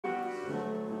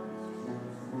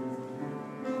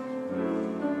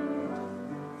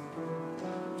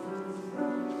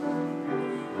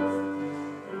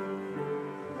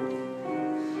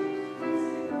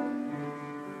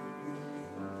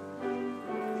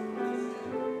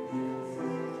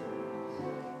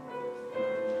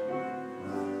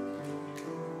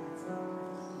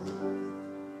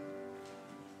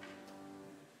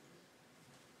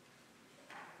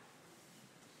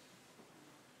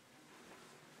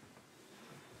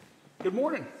Good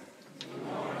morning.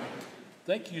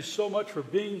 Thank you so much for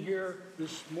being here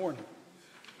this morning.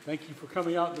 Thank you for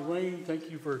coming out in the rain. Thank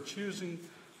you for choosing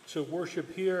to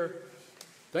worship here.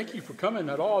 Thank you for coming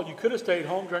at all. You could have stayed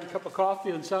home, drank a cup of coffee,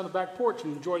 and sat on the back porch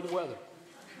and enjoyed the weather.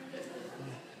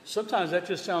 Sometimes that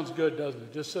just sounds good, doesn't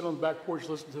it? Just sit on the back porch,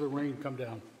 listen to the rain come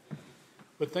down.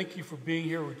 But thank you for being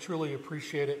here. We truly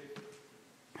appreciate it.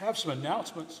 I have some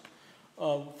announcements.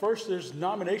 First, there's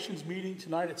nominations meeting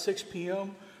tonight at 6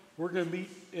 p.m. We're going to meet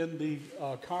in the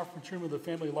conference room of the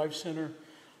Family Life Center.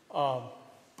 What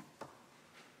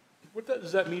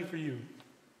does that mean for you?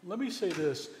 Let me say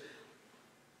this.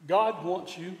 God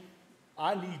wants you.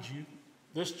 I need you.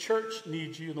 This church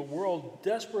needs you, and the world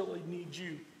desperately needs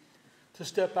you to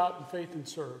step out in faith and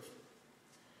serve.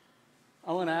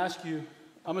 I want to ask you,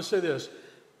 I'm going to say this.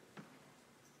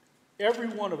 Every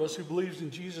one of us who believes in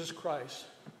Jesus Christ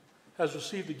has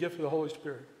received the gift of the Holy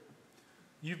Spirit.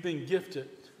 You've been gifted.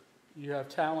 You have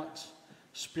talents,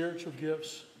 spiritual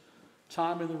gifts,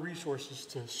 time, and the resources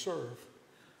to serve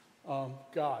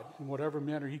God in whatever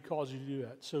manner He calls you to do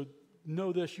that. So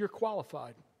know this, you're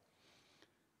qualified.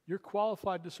 You're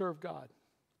qualified to serve God.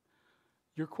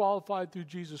 You're qualified through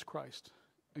Jesus Christ,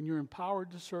 and you're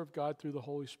empowered to serve God through the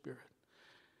Holy Spirit.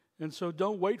 And so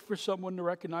don't wait for someone to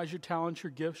recognize your talents,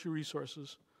 your gifts, your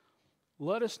resources.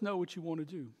 Let us know what you want to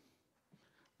do.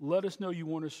 Let us know you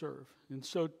want to serve. And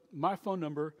so my phone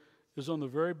number is on the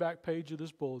very back page of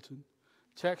this bulletin.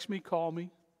 Text me, call me,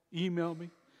 email me.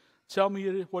 Tell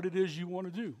me what it is you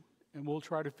want to do, and we'll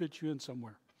try to fit you in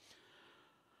somewhere.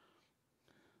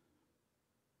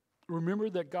 Remember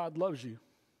that God loves you,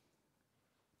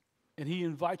 and He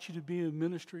invites you to be in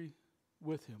ministry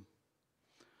with Him.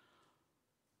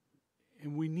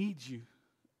 And we need you,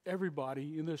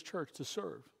 everybody in this church, to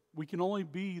serve. We can only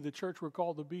be the church we're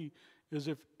called to be is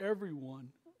if everyone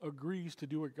agrees to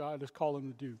do what God has called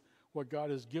them to do, what God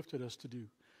has gifted us to do.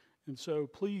 And so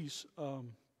please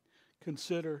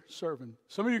consider serving.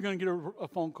 Some of you are going to get a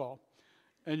phone call,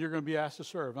 and you're going to be asked to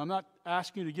serve. I'm not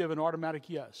asking you to give an automatic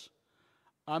yes.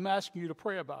 I'm asking you to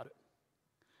pray about it.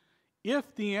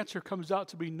 If the answer comes out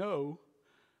to be no,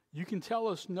 you can tell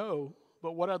us no,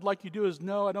 but what I'd like you to do is,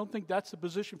 no, I don't think that's the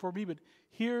position for me, but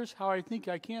here's how I think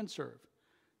I can serve.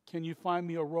 Can you find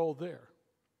me a role there?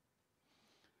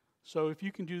 So if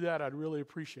you can do that, I'd really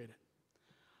appreciate it.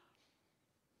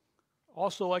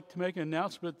 Also like to make an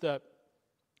announcement that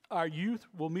our youth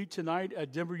will meet tonight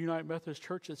at Denver United Methodist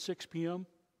Church at 6 p.m.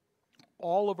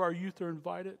 All of our youth are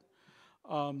invited.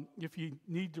 If you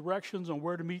need directions on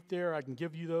where to meet there, I can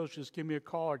give you those. Just give me a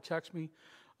call or text me.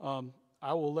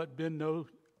 I will let Ben know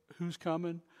who's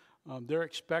coming. They're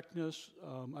expecting us.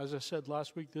 As I said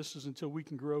last week, this is until we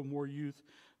can grow more youth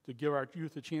to give our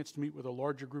youth a chance to meet with a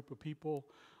larger group of people.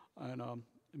 And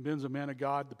Ben's a man of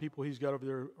God. The people he's got over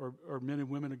there are men and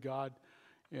women of God.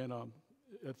 And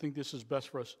I think this is best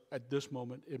for us at this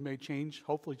moment. It may change,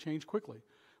 hopefully change quickly,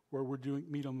 where we're doing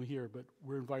meet them here. But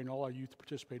we're inviting all our youth to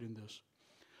participate in this.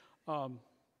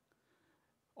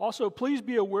 Also, please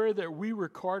be aware that we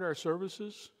record our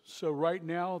services. So right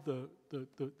now,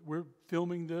 we're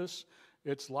filming this.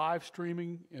 It's live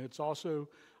streaming, and it's also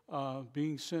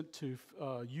being sent to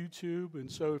YouTube.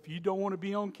 And so if you don't want to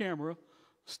be on camera,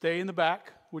 stay in the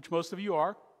back, which most of you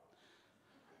are.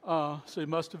 So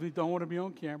most of you don't want to be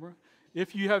on camera.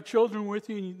 If you have children with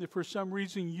you and for some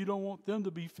reason you don't want them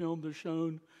to be filmed or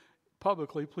shown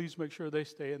publicly, please make sure they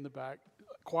stay in the back.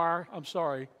 Choir, I'm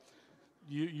sorry.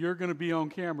 You're going to be on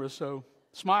camera, so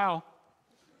smile.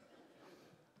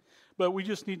 But we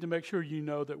just need to make sure you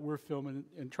know that we're filming,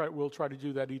 and we'll try to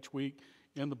do that each week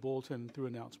in the bulletin through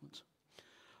announcements.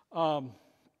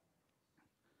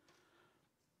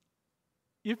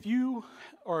 If you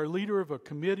are a leader of a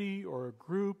committee or a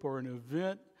group or an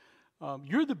event,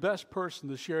 you're the best person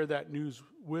to share that news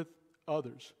with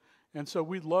others. And so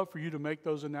we'd love for you to make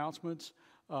those announcements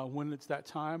when it's that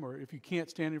time, or if you can't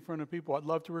stand in front of people, I'd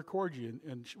love to record you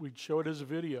and we'd show it as a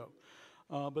video.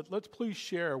 But let's please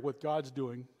share what God's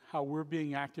doing, how we're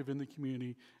being active in the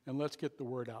community, and let's get the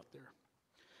word out there.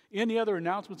 Any other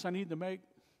announcements I need to make?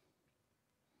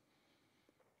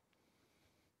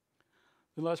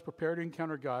 Then let's prepare to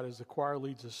encounter God as the choir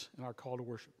leads us in our call to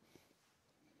worship.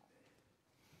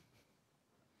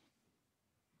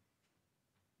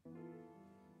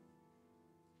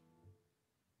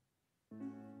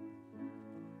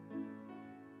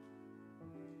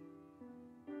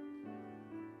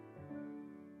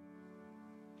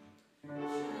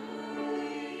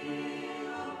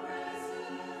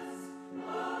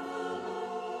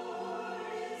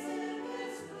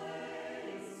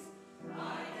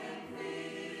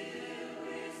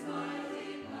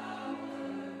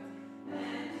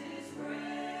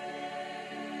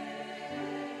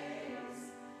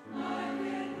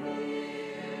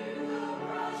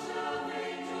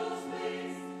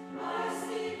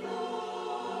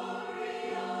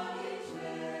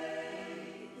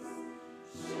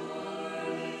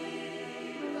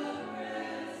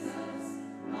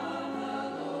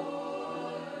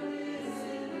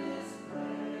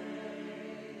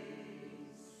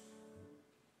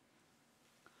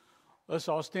 Let's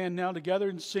all stand now together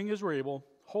and sing as we're able.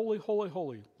 Holy, holy,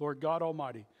 holy, Lord God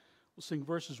Almighty. We'll sing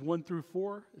verses 1 through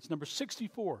 4. It's number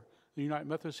 64, the United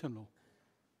Methodist Hymnal.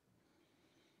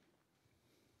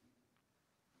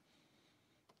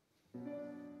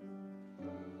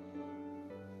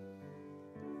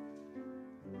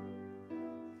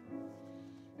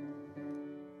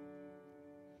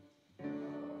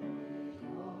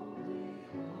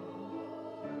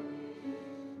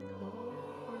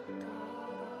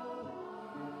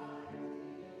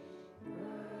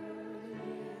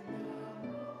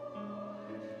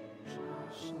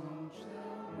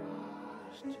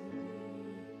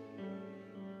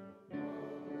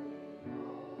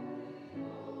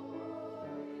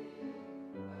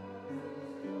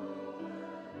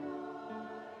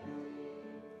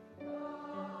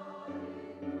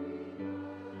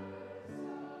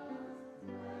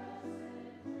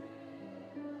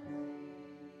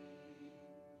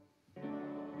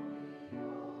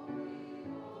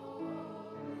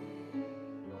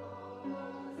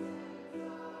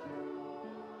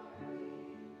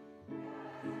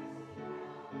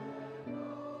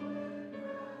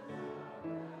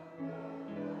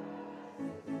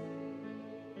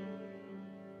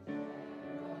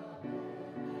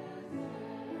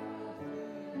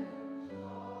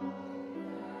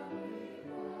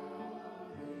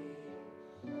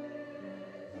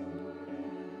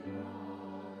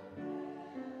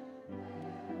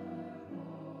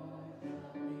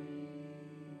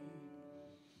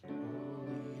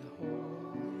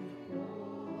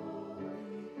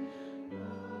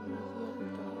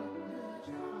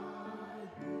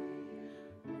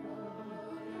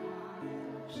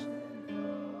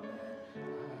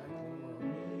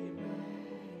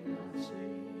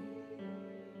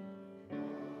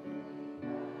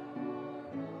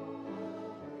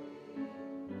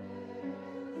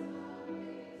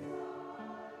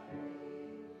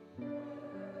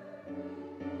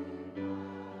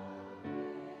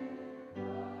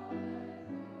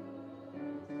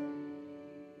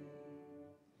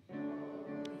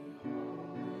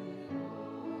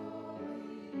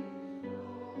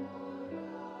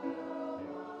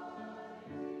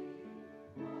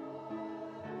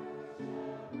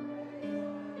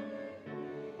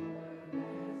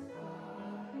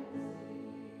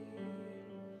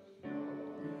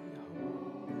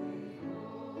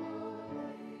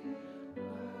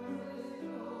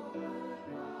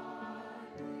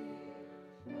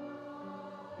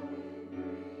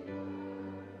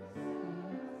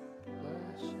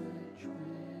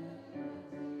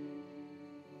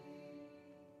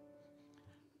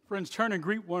 Friends, turn and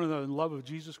greet one another in the love of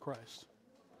Jesus Christ.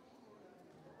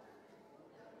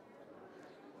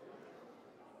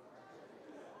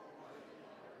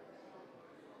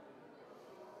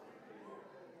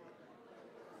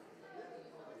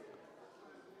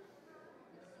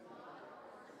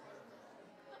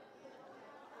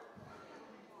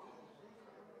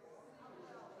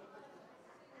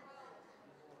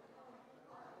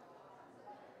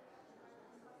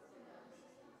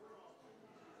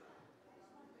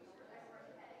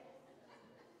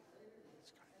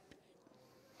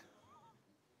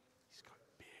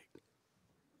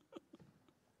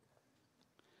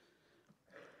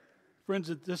 Friends,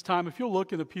 at this time, if you'll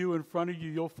look in the pew in front of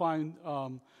you, you'll find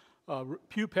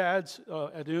pew pads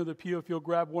at the end of the pew. If you'll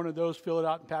grab one of those, fill it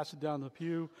out, and pass it down the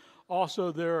pew.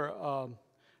 Also, there are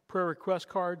prayer request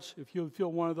cards. If you'll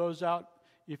fill one of those out,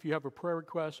 if you have a prayer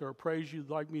request or a praise you'd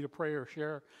like me to pray or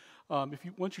share,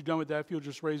 once you're done with that, if you'll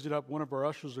just raise it up, one of our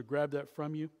ushers will grab that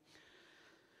from you.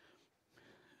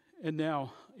 And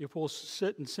now, if we'll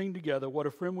sit and sing together, What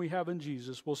a Friend We Have in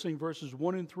Jesus, we'll sing verses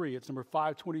 1 and 3. It's number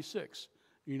 526.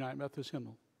 United Methodist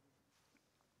Hymnal.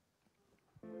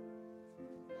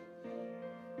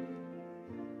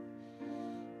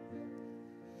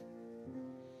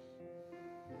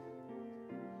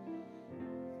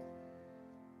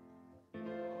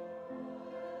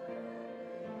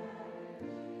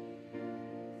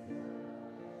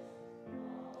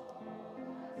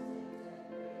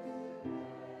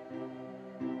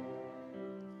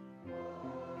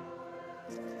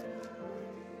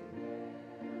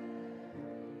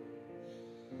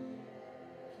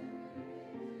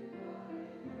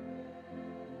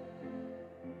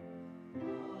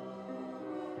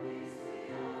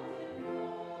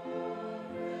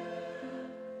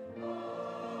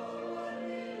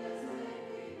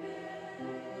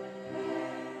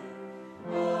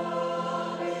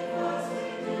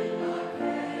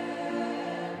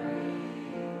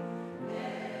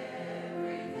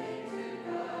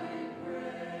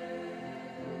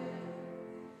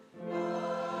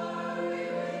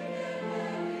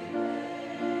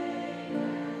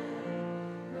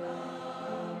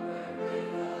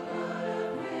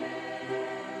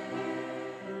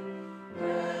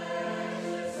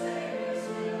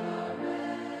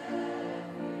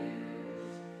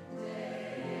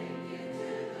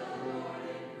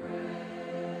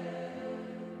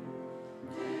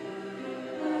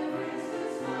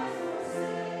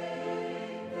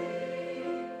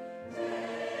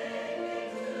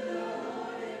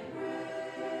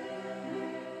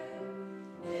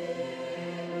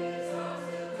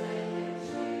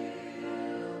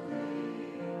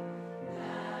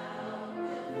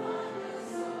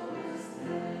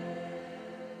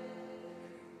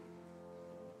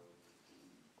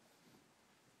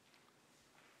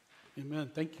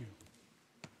 Amen. Thank you.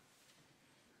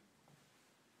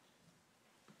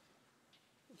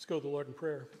 Let's go to the Lord in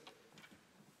prayer.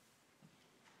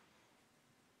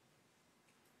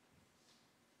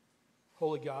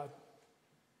 Holy God,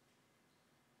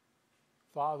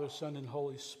 Father, Son, and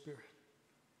Holy Spirit,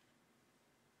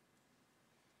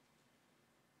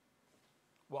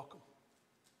 welcome.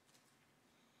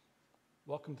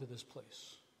 Welcome to this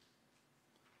place.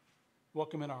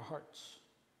 Welcome in our hearts.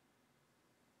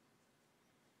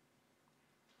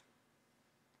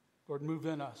 Lord, move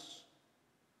in us.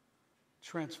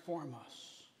 Transform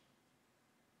us.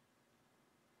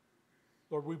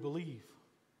 Lord, we believe.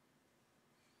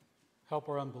 Help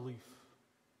our unbelief.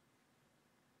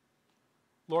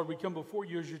 Lord, we come before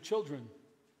you as your children.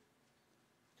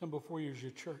 Come before you as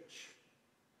your church.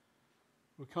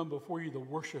 We come before you to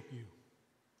worship you,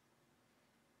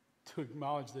 to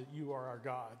acknowledge that you are our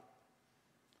God.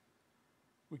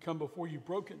 We come before you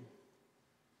broken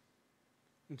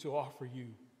and to offer you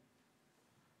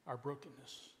our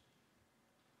brokenness.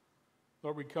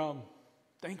 Lord, we come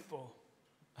thankful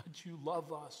that you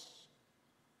love us,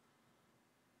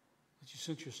 that you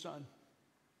sent your Son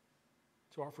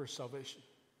to offer us salvation.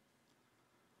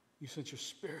 You sent your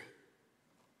Spirit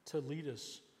to lead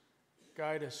us,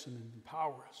 guide us, and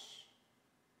empower us.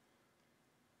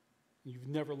 You've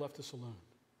never left us alone.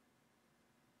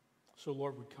 So,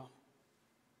 Lord, we come.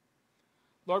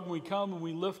 Lord, when we come and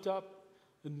we lift up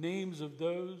the names of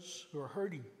those who are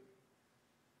hurting,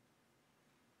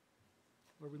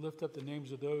 Lord, we lift up the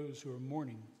names of those who are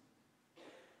mourning,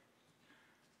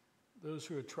 those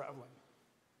who are traveling,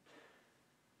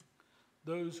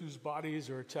 those whose bodies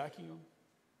are attacking them,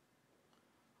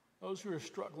 those who are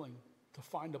struggling to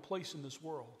find a place in this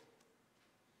world,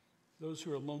 those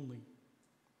who are lonely,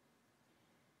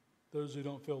 those who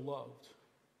don't feel loved,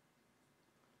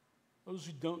 those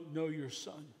who don't know your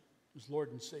Son as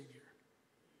Lord and Savior,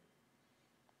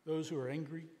 those who are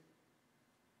angry,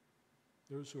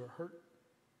 those who are hurt,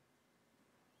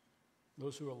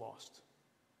 those who are lost.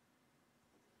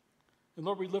 And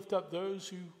Lord, we lift up those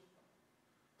who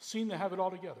seem to have it all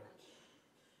together,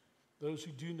 those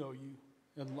who do know you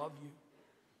and love you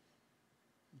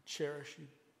and cherish you.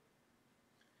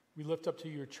 We lift up to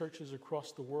your churches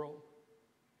across the world.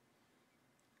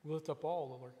 We lift up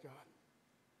all, Lord God,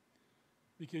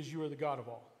 because you are the God of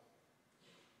all,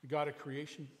 the God of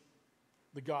creation,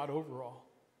 the God over all.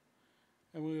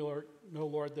 And we know,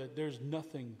 Lord, that there's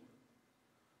nothing,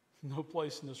 no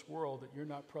place in this world that you're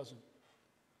not present.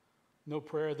 No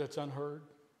prayer that's unheard,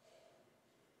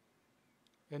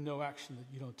 and no action that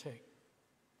you don't take.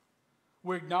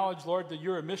 We acknowledge, Lord, that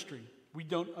you're a mystery. We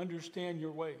don't understand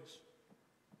your ways.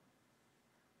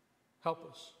 Help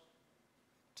us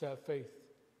to have faith,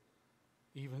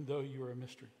 even though you are a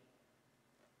mystery.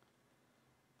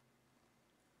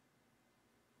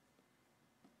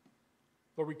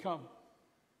 Lord, we come,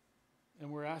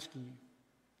 and we're asking you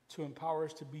to empower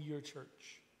us to be your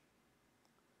church,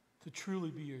 to truly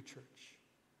be your church,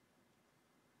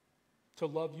 to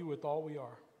love you with all we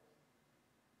are,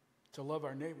 to love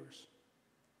our neighbors,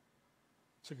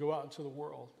 to go out into the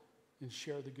world and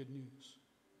share the good news.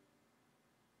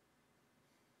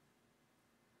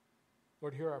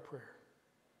 Lord, hear our prayer.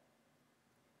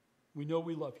 We know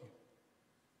we love you,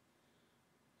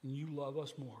 and you love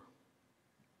us more.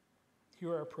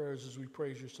 Hear our prayers as we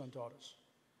praise your Son taught us.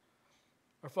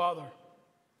 Our Father,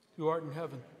 who art in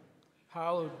heaven,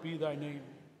 hallowed be thy name.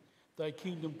 Thy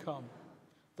kingdom come,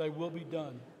 thy will be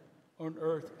done on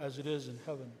earth as it is in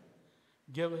heaven.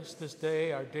 Give us this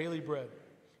day our daily bread,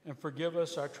 and forgive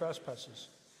us our trespasses,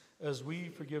 as we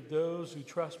forgive those who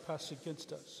trespass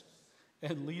against us.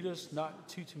 And lead us not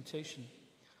into temptation,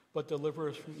 but deliver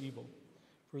us from evil.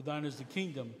 For thine is the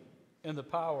kingdom, and the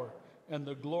power, and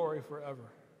the glory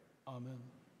forever. Amen.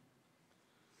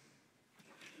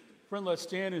 Friend, let's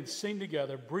stand and sing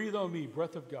together, Breathe on Me,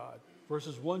 Breath of God,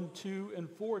 verses 1, 2, and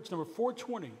 4. It's number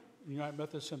 420 in the United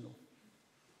Methodist Hymnal.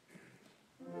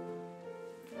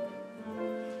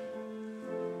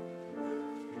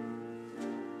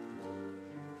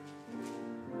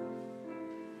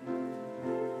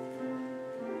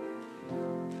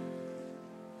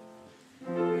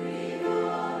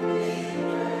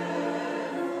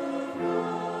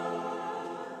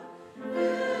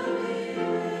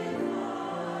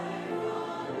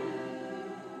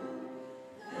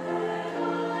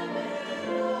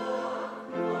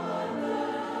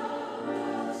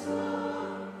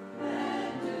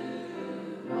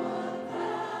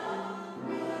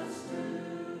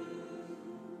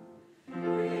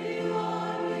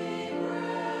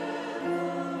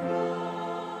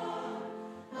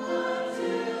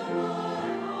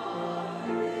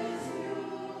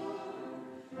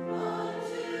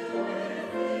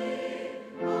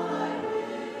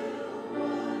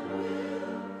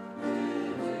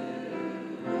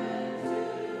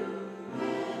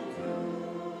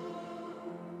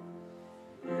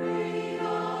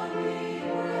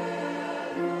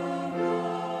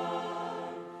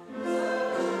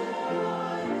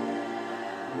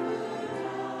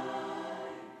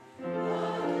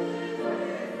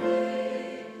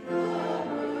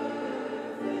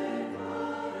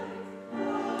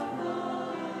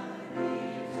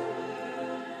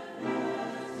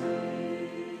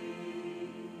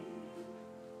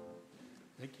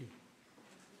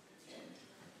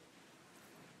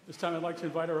 This time I'd like to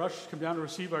invite our ushers to come down to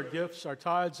receive our gifts, our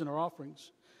tithes, and our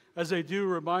offerings. As they do,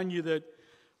 remind you that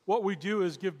what we do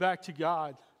is give back to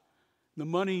God. The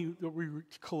money that we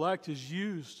collect is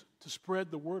used to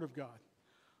spread the word of God,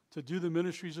 to do the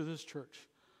ministries of this church.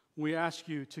 We ask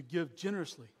you to give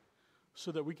generously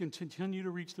so that we can continue to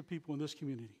reach the people in this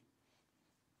community.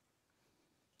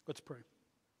 Let's pray.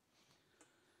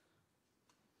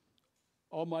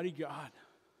 Almighty God,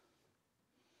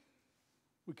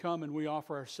 we come and we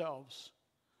offer ourselves.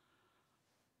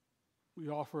 We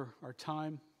offer our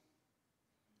time,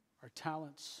 our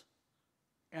talents,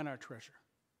 and our treasure.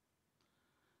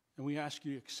 And we ask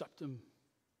you to accept them,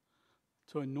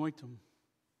 to anoint them,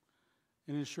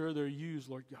 and ensure they're used,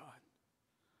 Lord God,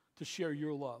 to share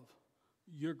your love,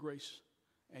 your grace,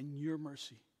 and your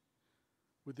mercy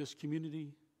with this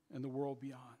community and the world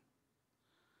beyond.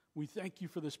 We thank you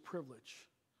for this privilege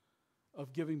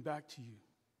of giving back to you.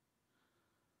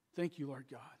 Thank you, Lord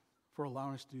God, for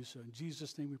allowing us to do so. In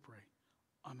Jesus' name we pray.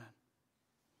 Amen.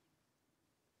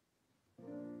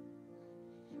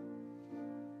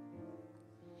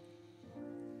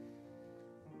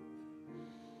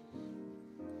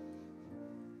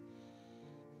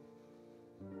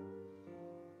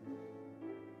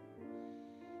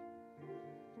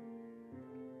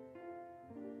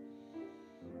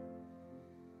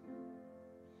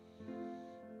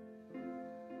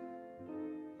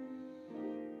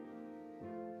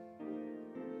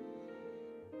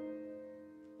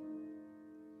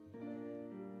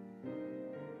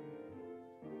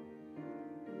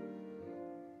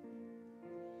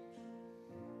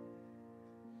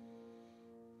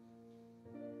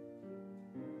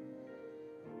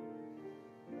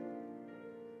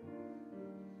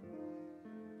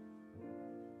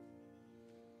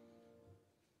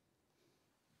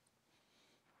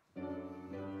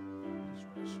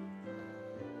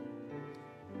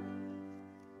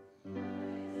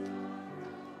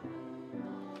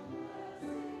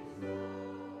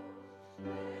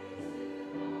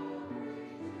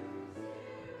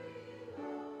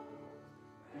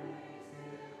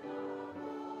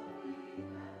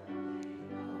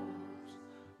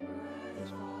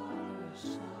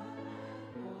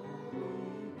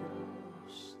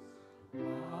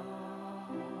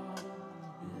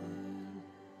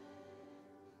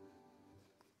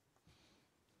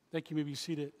 Thank you. You may be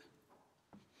seated.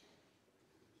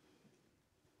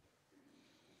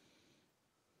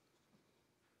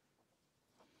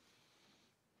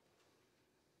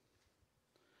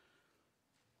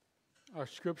 Our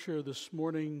scripture this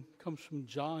morning comes from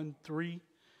John 3.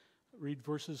 Read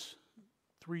verses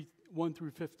 1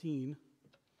 through 15.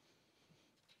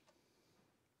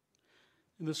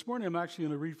 And this morning I'm actually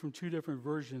going to read from two different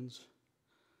versions.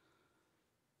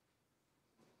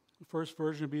 The first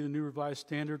version will be the New Revised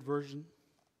Standard Version,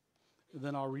 and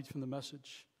then I'll read from the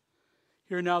Message.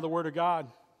 Hear now the word of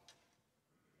God.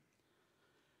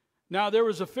 Now there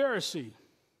was a Pharisee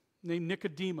named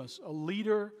Nicodemus, a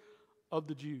leader of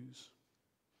the Jews.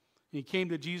 He came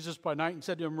to Jesus by night and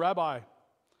said to him, Rabbi,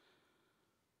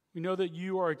 we know that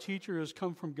you are a teacher who has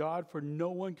come from God, for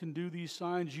no one can do these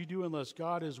signs you do unless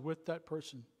God is with that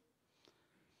person.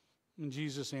 And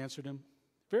Jesus answered him,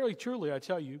 Verily, truly, I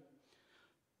tell you,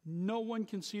 no one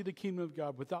can see the kingdom of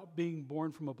God without being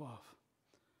born from above.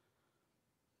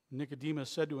 Nicodemus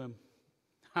said to him,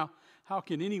 How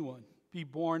can anyone be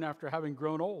born after having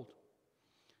grown old?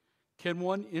 Can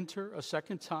one enter a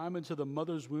second time into the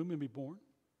mother's womb and be born?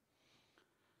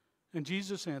 And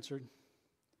Jesus answered,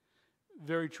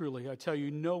 Very truly, I tell you,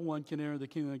 no one can enter the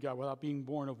kingdom of God without being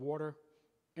born of water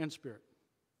and spirit.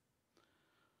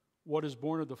 What is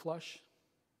born of the flesh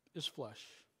is flesh,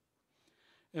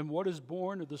 and what is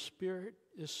born of the Spirit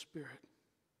is spirit.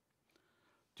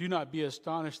 Do not be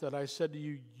astonished that I said to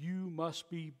you, you must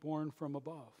be born from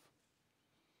above.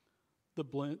 The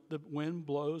wind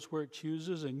blows where it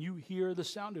chooses, and you hear the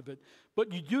sound of it,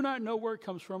 but you do not know where it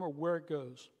comes from or where it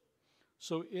goes.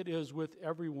 So it is with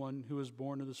everyone who is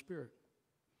born of the Spirit.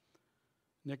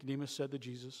 Nicodemus said to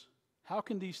Jesus, How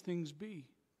can these things be?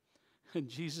 And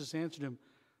Jesus answered him,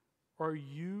 Are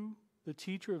you the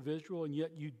teacher of Israel, and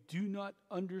yet you do not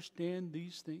understand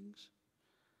these things?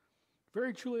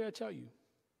 Very truly I tell you,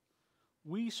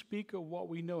 we speak of what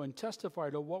we know and testify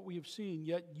to what we have seen,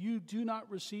 yet you do not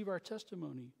receive our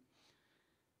testimony.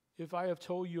 If I have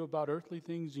told you about earthly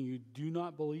things and you do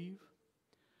not believe,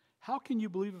 how can you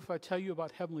believe if I tell you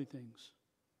about heavenly things?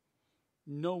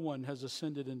 No one has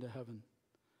ascended into heaven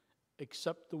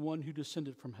except the one who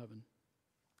descended from heaven,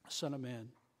 the Son of Man.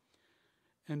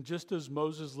 And just as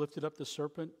Moses lifted up the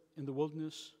serpent in the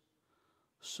wilderness,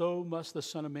 so must the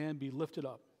Son of Man be lifted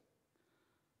up,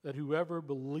 that whoever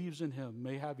believes in him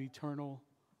may have eternal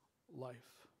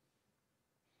life.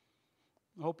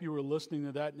 I hope you were listening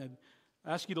to that, and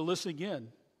I ask you to listen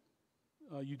again.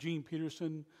 Eugene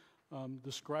Peterson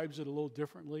describes it a little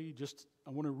differently. I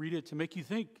want to read it to make you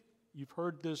think. You've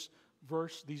heard these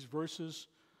verses,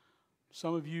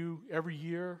 some of you every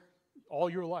year, all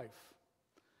your life.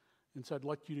 And so I'd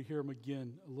like you to hear them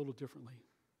again a little differently.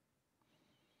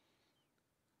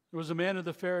 There was a man of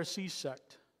the Pharisee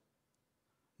sect,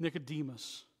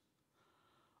 Nicodemus,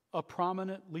 a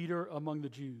prominent leader among the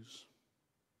Jews.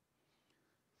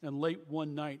 And late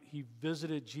one night, he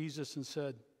visited Jesus and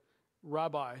said,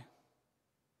 "Rabbi,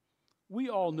 we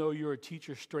all know you're a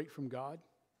teacher straight from God.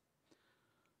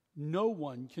 No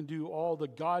one can do all the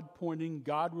God-pointing,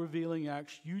 God-revealing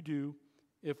acts you do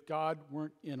if God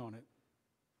weren't in on it."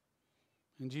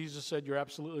 And Jesus said, "You're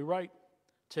absolutely right.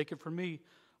 Take it from me.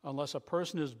 Unless a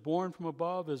person is born from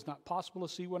above, it is not possible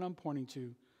to see what I'm pointing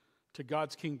to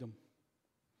God's kingdom."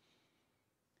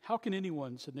 "How can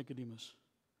anyone," said Nicodemus,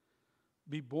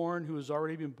 "be born who has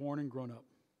already been born and grown up?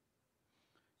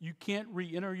 You can't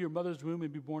re-enter your mother's womb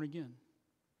and be born again.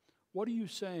 What are you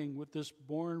saying with this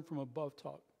born from above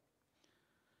talk?"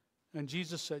 And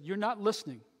Jesus said, "You're not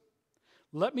listening.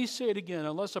 Let me say it again.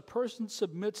 Unless a person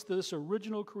submits to this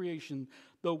original creation,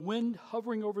 the wind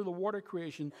hovering over the water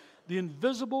creation, the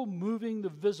invisible moving the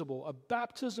visible, a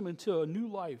baptism into a new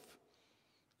life,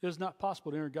 it is not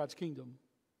possible to enter God's kingdom."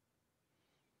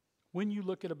 When you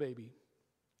look at a baby,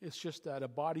 it's just that, a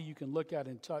body you can look at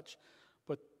and touch,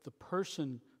 but the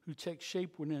person who takes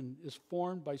shape within is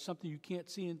formed by something you can't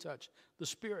see and touch, the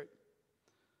Spirit,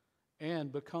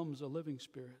 and becomes a living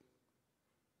spirit.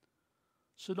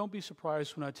 So don't be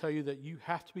surprised when I tell you that you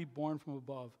have to be born from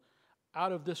above,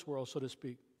 out of this world, so to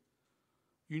speak.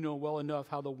 You know well enough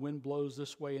how the wind blows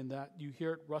this way and that. You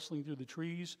hear it rustling through the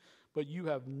trees, but you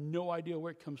have no idea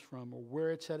where it comes from or where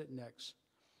it's headed next.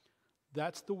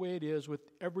 That's the way it is with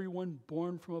everyone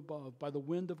born from above by the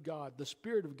wind of God, the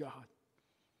Spirit of God.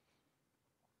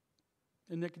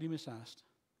 And Nicodemus asked,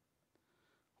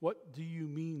 "What do you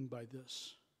mean by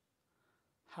this?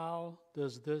 How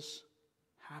does this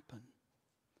happen?"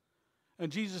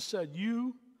 And Jesus said,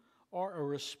 "You are a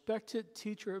respected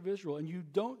teacher of Israel, and you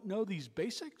don't know these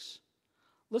basics?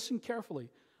 Listen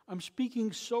carefully. I'm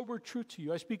speaking sober truth to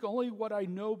you. I speak only what I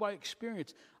know by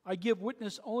experience. I give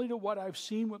witness only to what I've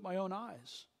seen with my own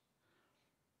eyes.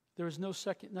 There is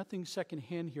nothing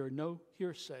secondhand here, no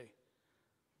hearsay.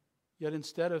 Yet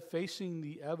instead of facing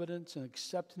the evidence and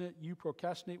accepting it, you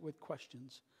procrastinate with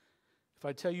questions. If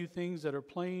I tell you things that are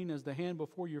plain as the hand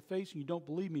before your face and you don't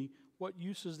believe me, what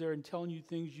use is there in telling you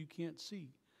things you can't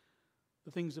see?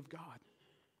 The things of God."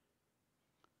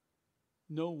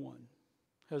 No one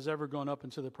has ever gone up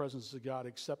into the presence of God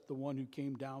except the one who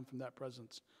came down from that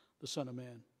presence, the Son of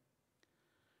Man.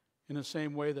 In the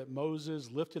same way that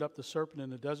Moses lifted up the serpent in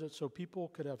the desert so people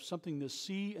could have something to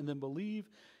see and then believe,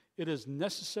 it is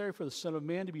necessary for the Son of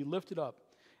Man to be lifted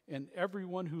up, and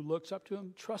everyone who looks up to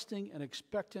him, trusting and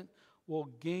expectant, will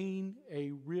gain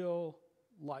a real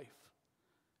life,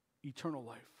 eternal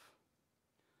life.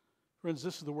 Friends,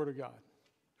 this is the Word of God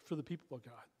for the people of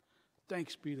God.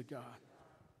 Thanks be to God.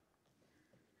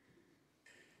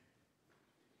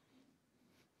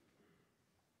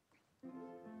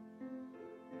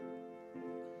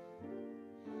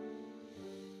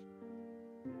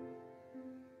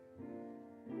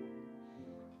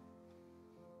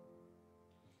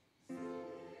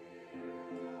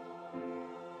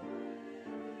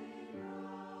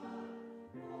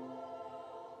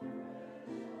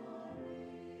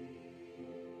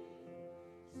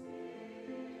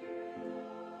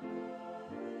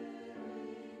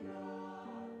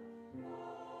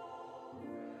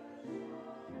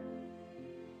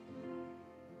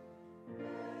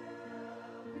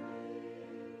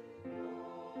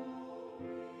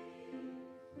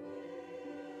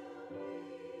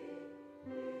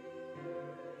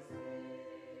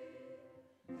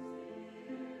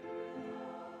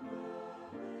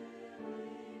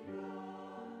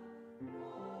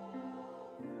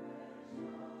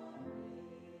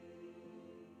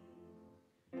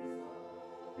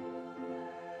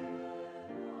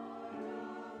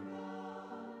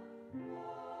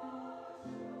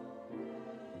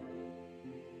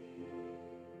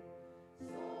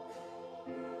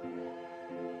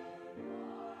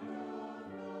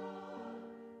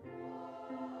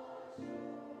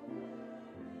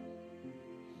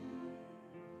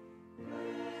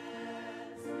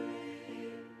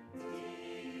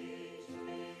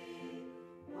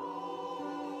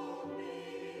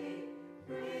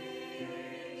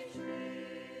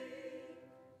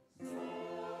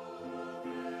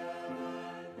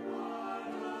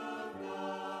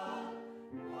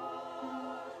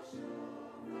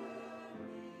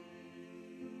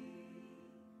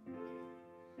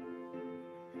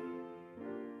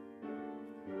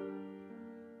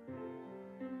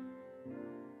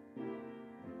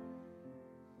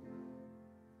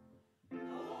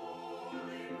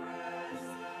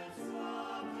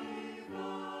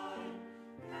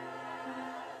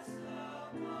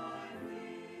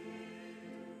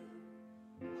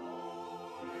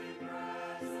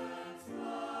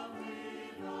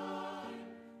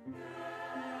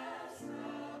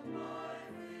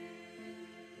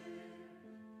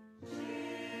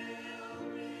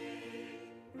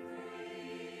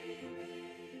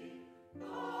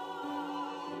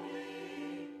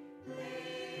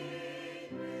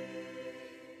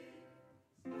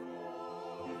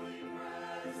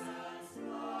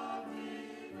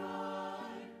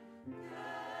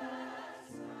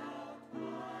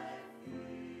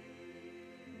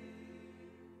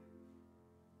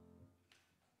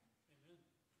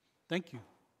 Thank you.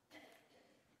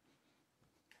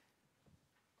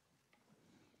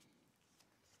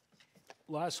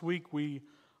 Last week we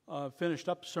finished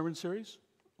up the sermon series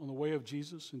on the way of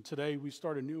Jesus, and today we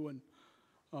start a new one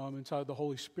entitled the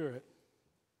Holy Spirit.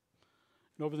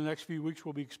 And over the next few weeks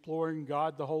we'll be exploring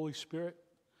God, the Holy Spirit,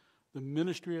 the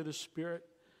ministry of the Spirit,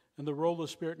 and the role of the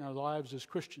Spirit in our lives as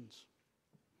Christians.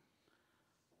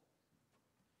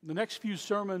 The next few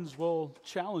sermons will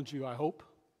challenge you, I hope.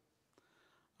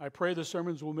 I pray the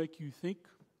sermons will make you think.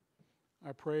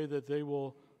 I pray that they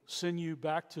will send you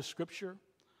back to Scripture,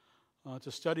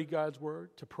 to study God's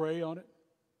Word, to pray on it.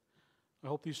 I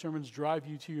hope these sermons drive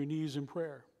you to your knees in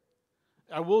prayer.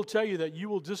 I will tell you that you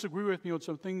will disagree with me on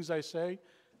some things I say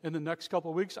in the next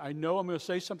couple of weeks. I know I'm going to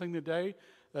say something today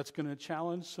that's going to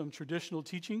challenge some traditional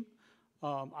teaching.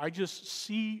 I just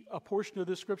see a portion of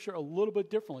this Scripture a little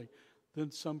bit differently than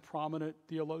some prominent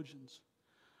theologians.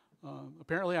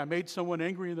 Apparently, I made someone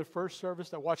angry in the first service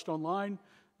that watched online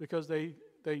because they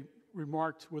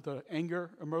remarked with an anger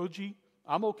emoji.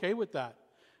 I'm okay with that.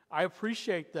 I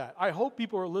appreciate that. I hope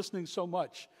people are listening so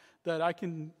much that I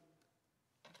can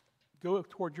go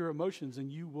toward your emotions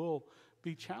and you will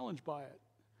be challenged by it.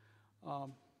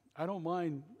 I don't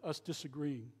mind us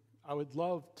disagreeing. I would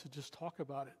love to just talk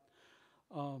about it.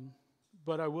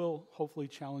 But I will hopefully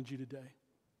challenge you today.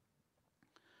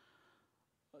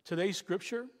 Today's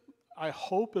scripture, I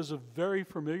hope, is a very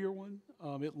familiar one.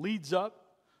 It leads up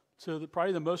to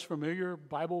probably the most familiar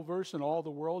Bible verse in all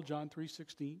the world, John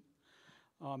 3:16.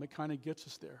 It kind of gets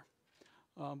us there.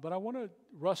 But I want to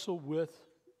wrestle with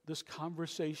this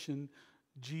conversation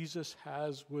Jesus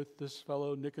has with this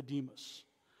fellow Nicodemus.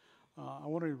 I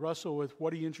want to wrestle with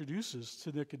what he introduces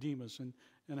to Nicodemus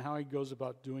and how he goes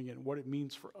about doing it and what it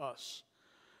means for us.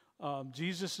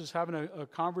 Jesus is having a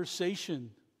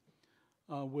conversation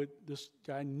with this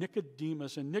guy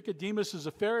Nicodemus, and Nicodemus is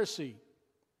a Pharisee.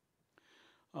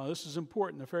 This is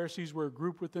important. The Pharisees were a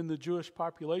group within the Jewish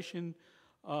population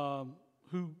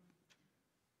who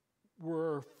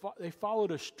they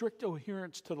followed a strict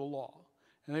adherence to the law,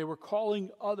 and they were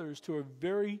calling others to a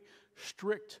very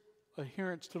strict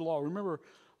adherence to the law. Remember,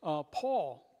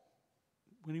 Paul,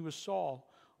 when he was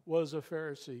Saul, was a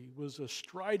Pharisee, was a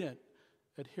strident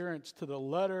adherence to the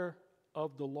letter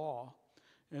of the law.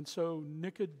 And so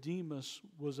Nicodemus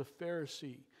was a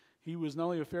Pharisee. He was not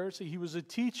only a Pharisee, he was a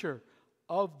teacher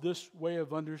of this way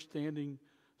of understanding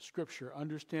Scripture,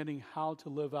 understanding how to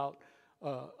live out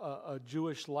a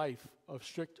Jewish life of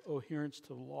strict adherence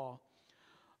to the law.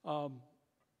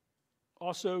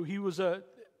 Also, he was not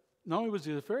only was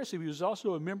he a Pharisee, he was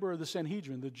also a member of the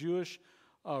Sanhedrin, the Jewish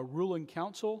ruling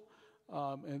council,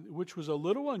 which was a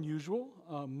little unusual.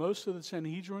 Most of the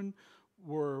Sanhedrin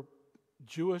were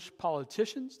Jewish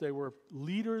politicians. They were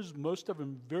leaders, most of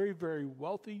them very, very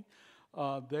wealthy.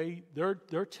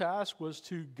 Their task was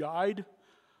to guide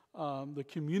the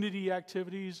community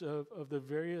activities of the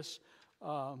various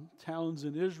towns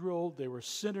in Israel. They were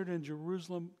centered in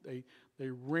Jerusalem. They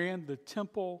ran the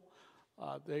temple.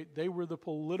 They were the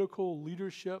political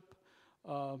leadership.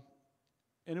 And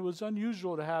it was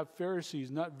unusual to have Pharisees.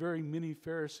 Not very many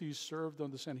Pharisees served on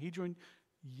the Sanhedrin,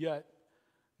 yet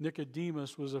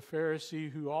Nicodemus was a Pharisee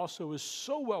who also was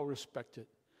so well respected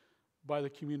by the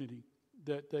community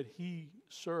that he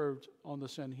served on the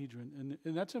Sanhedrin.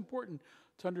 And that's important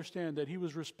to understand, that he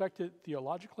was respected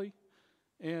theologically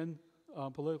and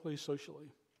politically,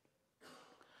 socially.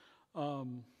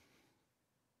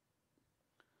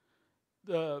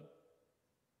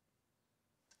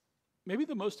 Maybe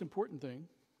the most important thing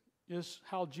is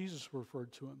how Jesus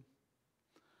referred to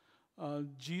him.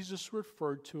 Jesus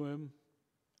referred to him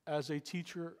as a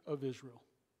teacher of Israel.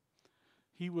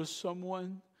 He was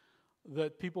someone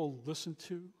that people listened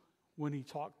to when he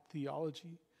talked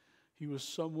theology. He was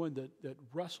someone that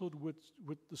wrestled with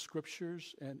the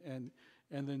Scriptures and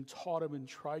then taught them and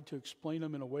tried to explain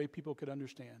them in a way people could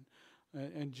understand.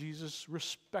 And Jesus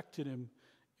respected him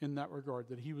in that regard,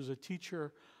 that he was a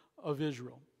teacher of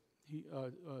Israel.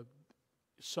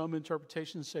 Some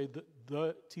interpretations say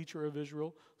the teacher of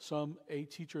Israel, some a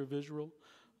teacher of Israel.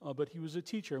 But he was a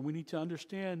teacher, and we need to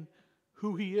understand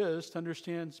who he is to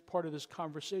understand part of this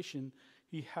conversation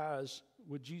he has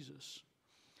with Jesus.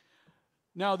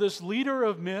 Now, this leader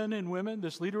of men and women,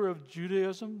 this leader of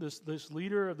Judaism, this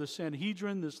leader of the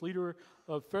Sanhedrin, this leader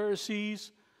of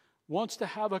Pharisees, wants to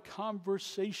have a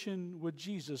conversation with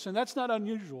Jesus, and that's not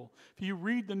unusual. If you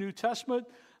read the New Testament,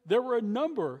 there were a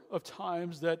number of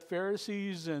times that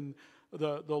Pharisees and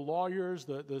the lawyers,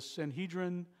 the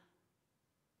Sanhedrin,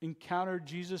 encountered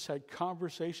Jesus, had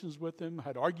conversations with him,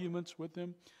 had arguments with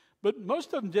him, but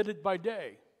most of them did it by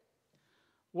day.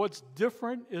 What's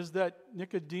different is that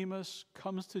Nicodemus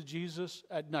comes to Jesus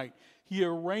at night. He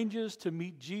arranges to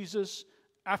meet Jesus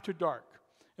after dark.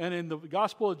 And in the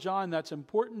Gospel of John, that's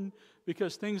important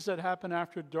because things that happen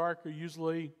after dark are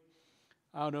usually,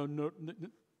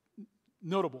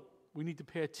 notable. We need to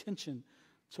pay attention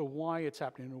to why it's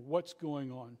happening and what's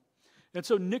going on. And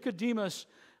so Nicodemus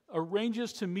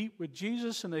arranges to meet with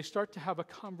Jesus, and they start to have a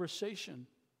conversation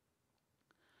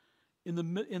in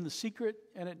the secret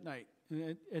and at night.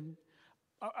 And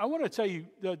I want to tell you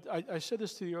that I said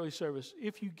this to the early service.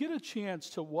 If you get a chance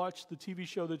to watch the TV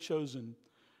show The Chosen,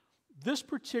 this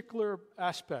particular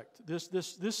aspect,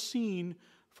 this scene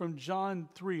from John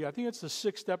 3, I think it's the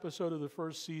 6th episode of the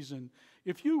first season.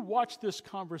 If you watch this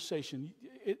conversation,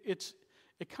 it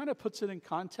kind of puts it in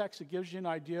context. It gives you an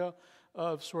idea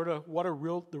of sort of what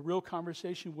the real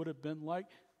conversation would have been like.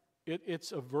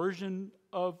 It's a version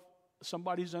of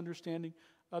somebody's understanding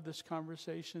of this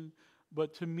conversation.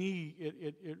 But to me,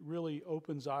 it really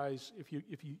opens eyes. If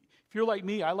you're like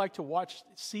me, I like to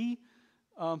see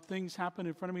things happen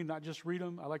in front of me, not just read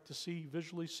them. I like to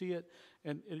visually see it,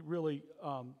 and it really,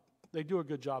 they do a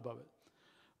good job of it.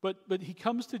 But he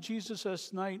comes to Jesus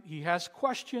this night. He has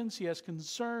questions. He has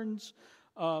concerns.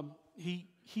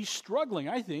 He's struggling,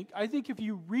 I think. I think if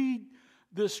you read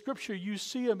this scripture, you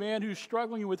see a man who's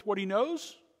struggling with what he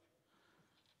knows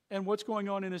and what's going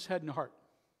on in his head and heart.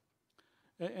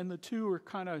 And the two are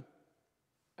kind of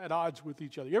at odds with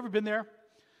each other. You ever been there?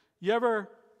 You ever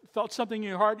felt something in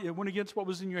your heart? It went against what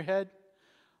was in your head?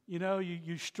 You know,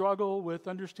 you struggle with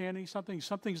understanding something.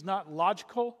 Something's not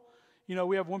logical. You know,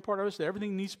 we have one part of us that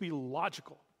everything needs to be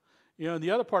logical. You know, and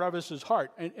the other part of us is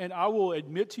heart. And I will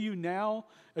admit to you now,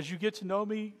 as you get to know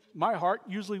me, my heart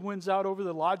usually wins out over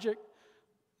the logic.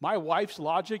 My wife's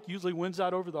logic usually wins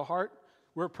out over the heart.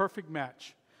 We're a perfect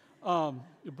match.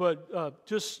 But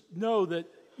just know that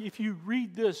if you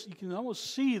read this, you can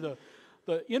almost see the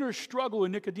inner struggle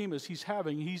in Nicodemus he's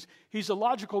having. He's a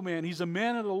logical man. He's a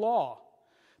man of the law.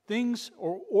 Things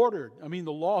are ordered. I mean,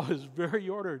 the law is very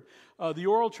ordered. The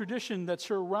oral tradition that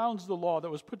surrounds the law that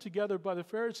was put together by the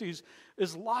Pharisees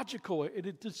is logical.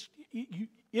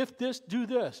 If this, do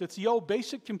this. It's the old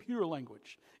basic computer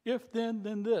language. If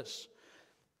then this.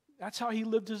 That's how he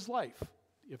lived his life.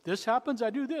 If this happens, I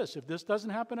do this. If this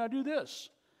doesn't happen, I do this.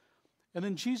 And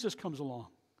then Jesus comes along.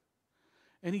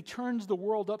 And he turns the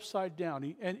world upside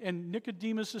down. And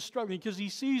Nicodemus is struggling because he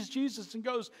sees Jesus and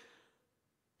goes,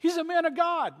 he's a man of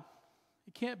God.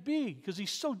 It can't be because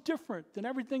he's so different than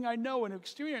everything I know and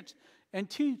experience and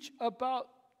teach about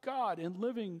God and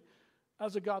living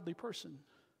as a godly person.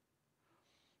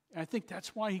 And I think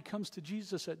that's why he comes to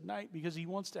Jesus at night, because he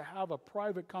wants to have a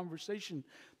private conversation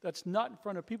that's not in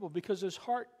front of people because his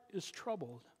heart is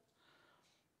troubled.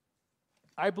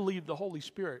 I believe the Holy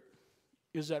Spirit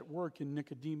is at work in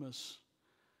Nicodemus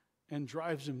and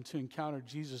drives him to encounter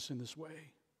Jesus in this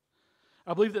way.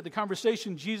 I believe that the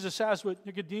conversation Jesus has with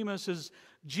Nicodemus is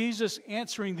Jesus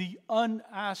answering the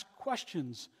unasked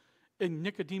questions in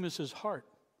Nicodemus' heart.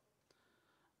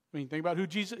 I mean, think about who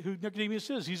Nicodemus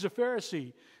is. He's a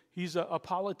Pharisee. He's a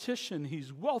politician.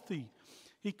 He's wealthy.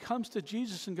 He comes to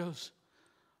Jesus and goes,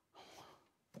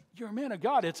 you're a man of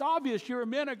God. It's obvious you're a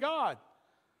man of God.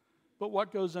 But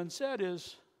what goes unsaid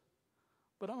is,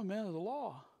 but I'm a man of the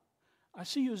law. I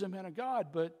see you as a man of God,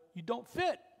 but you don't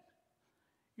fit.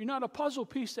 You're not a puzzle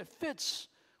piece that fits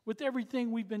with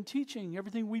everything we've been teaching,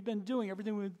 everything we've been doing,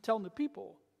 everything we've been telling the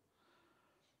people.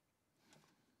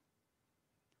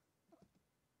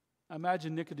 I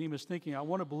imagine Nicodemus thinking, I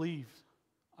want to believe,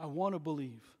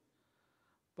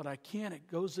 but I can't. It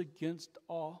goes against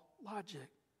all logic.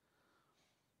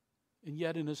 And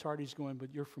yet in his heart he's going,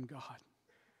 but you're from God.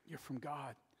 You're from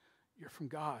God. You're from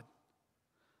God.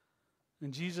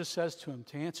 And Jesus says to him,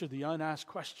 to answer the unasked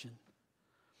question,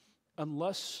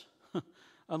 unless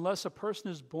a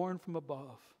person is born from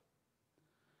above,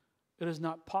 it is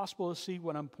not possible to see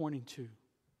what I'm pointing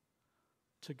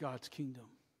to God's kingdom.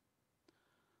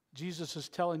 Jesus is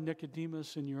telling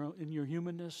Nicodemus, in your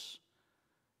humanness,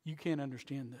 you can't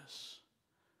understand this.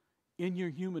 In your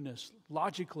humanness,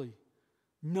 logically,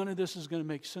 none of this is going to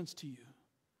make sense to you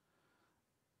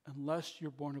unless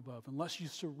you're born above, unless you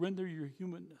surrender your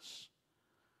humanness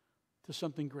to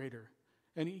something greater.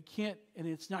 And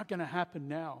it's not going to happen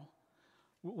now.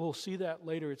 We'll see that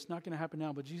later. It's not going to happen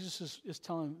now. But Jesus is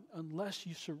telling him, unless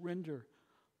you surrender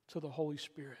to the Holy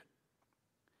Spirit,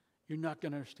 you're not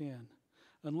going to understand.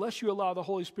 Unless you allow the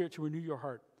Holy Spirit to renew your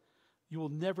heart, you will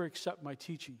never accept my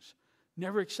teachings,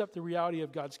 never accept the reality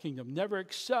of God's kingdom, never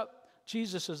accept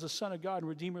Jesus as the Son of God and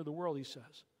Redeemer of the world, he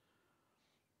says.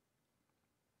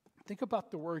 Think about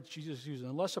the words Jesus uses.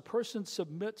 Unless a person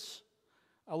submits,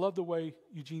 I love the way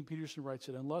Eugene Peterson writes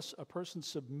it. Unless a person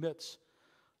submits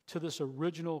to this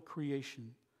original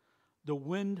creation, the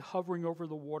wind hovering over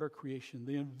the water creation,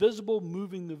 the invisible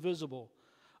moving the visible,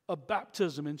 a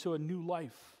baptism into a new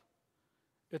life,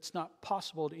 it's not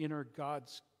possible to enter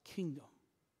God's kingdom.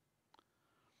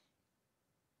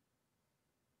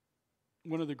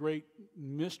 One of the great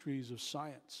mysteries of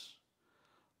science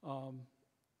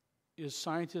is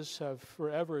scientists have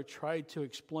forever tried to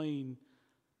explain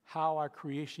how our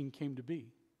creation came to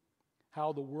be,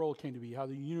 how the world came to be, how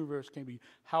the universe came to be,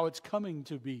 how it's coming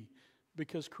to be,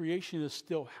 because creation is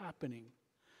still happening.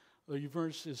 The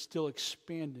universe is still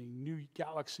expanding. New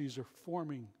galaxies are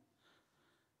forming.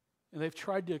 And they've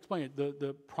tried to explain it.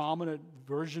 The prominent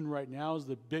version right now is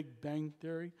the Big Bang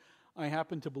Theory. I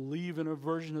happen to believe in a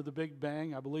version of the Big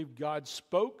Bang. I believe God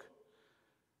spoke,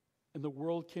 and the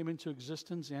world came into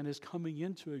existence and is coming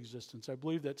into existence. I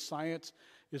believe that science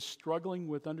is struggling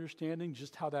with understanding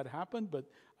just how that happened, but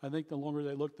I think the longer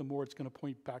they look, the more it's going to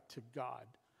point back to God,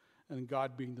 and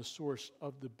God being the source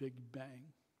of the Big Bang.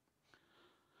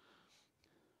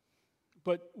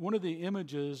 But one of the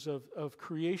images of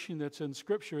creation that's in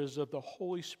Scripture is of the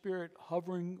Holy Spirit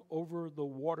hovering over the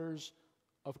waters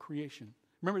of creation.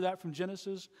 Remember that from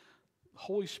Genesis?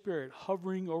 Holy Spirit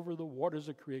hovering over the waters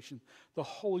of creation. The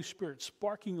Holy Spirit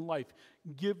sparking life,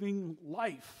 giving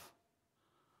life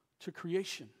to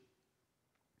creation.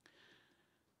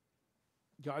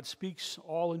 God speaks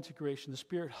all into creation. The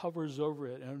Spirit hovers over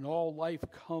it, and all life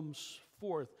comes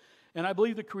forth. And I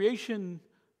believe the creation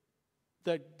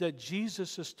that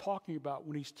Jesus is talking about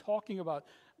when he's talking about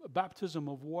a baptism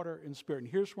of water and Spirit.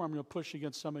 And here's where I'm going to push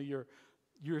against some of your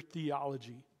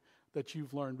theology that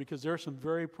you've learned, because there are some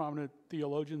very prominent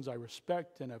theologians I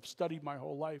respect and have studied my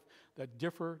whole life that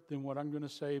differ than what I'm going to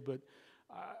say, but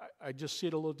I just see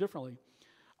it a little differently.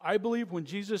 I believe when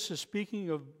Jesus is speaking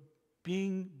of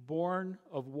being born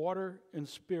of water and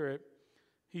Spirit,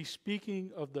 he's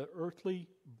speaking of the earthly,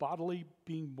 bodily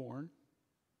being born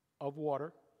of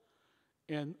water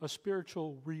and a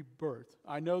spiritual rebirth.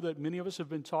 I know that many of us have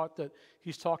been taught that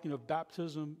he's talking of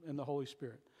baptism and the Holy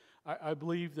Spirit. I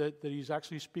believe that he's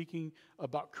actually speaking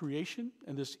about creation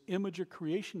and this image of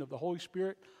creation of the Holy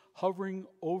Spirit hovering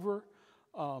over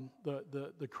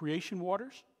the creation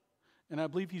waters. And I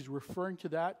believe he's referring to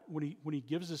that when he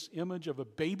gives this image of a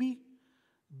baby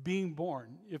being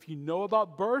born. If you know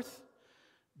about birth,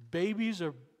 babies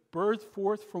are birthed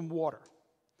forth from water,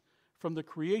 from the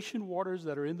creation waters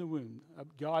that are in the womb.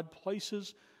 God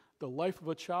places the life of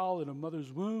a child in a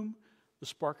mother's womb. The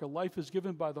spark of life is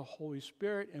given by the Holy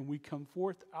Spirit, and we come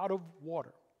forth out of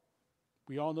water.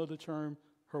 We all know the term,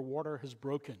 her water has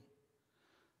broken.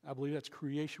 I believe that's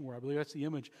creation water. I believe that's the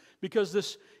image. Because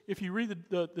this, if you read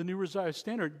the New Revised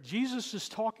Standard, Jesus is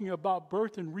talking about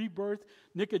birth and rebirth.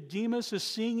 Nicodemus is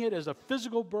seeing it as a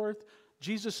physical birth.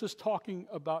 Jesus is talking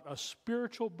about a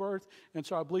spiritual birth. And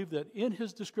so I believe that in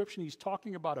his description, he's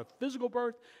talking about a physical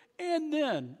birth and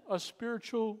then a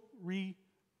spiritual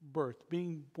rebirth,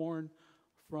 being born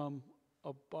from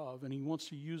above. And he wants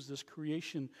to use this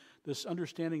creation, this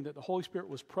understanding that the Holy Spirit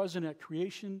was present at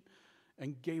creation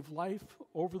and gave life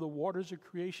over the waters of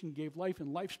creation, gave life,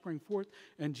 and life sprang forth.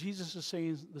 And Jesus is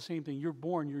saying the same thing. You're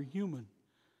born, you're human.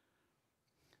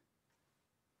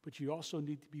 But you also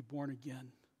need to be born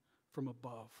again from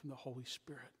above, from the Holy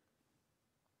Spirit.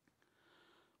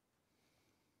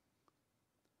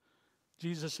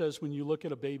 Jesus says when you look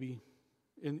at a baby,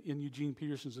 in Eugene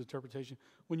Peterson's interpretation,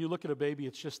 when you look at a baby,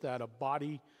 it's just that, a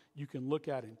body you can look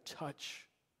at and touch.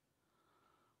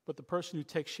 But the person who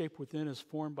takes shape within is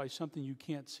formed by something you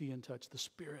can't see and touch, the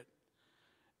Spirit,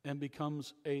 and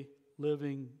becomes a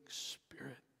living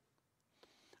spirit.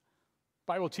 The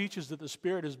Bible teaches that the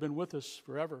Spirit has been with us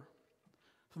forever.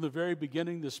 From the very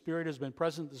beginning, the Spirit has been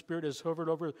present. The Spirit has hovered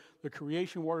over the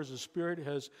creation waters. The Spirit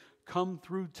has come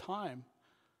through time,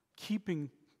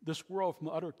 keeping this world from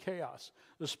utter chaos.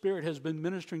 The Spirit has been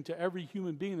ministering to every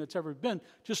human being that's ever been.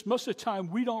 Just most of the time,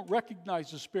 we don't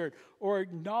recognize the Spirit or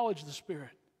acknowledge the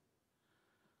Spirit.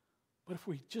 But if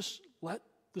we just let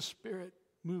the Spirit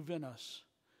move in us,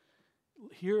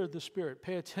 hear the Spirit,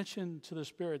 pay attention to the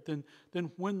Spirit, then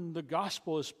when the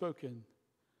gospel is spoken,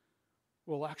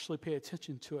 we'll actually pay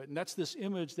attention to it. And that's this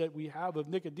image that we have of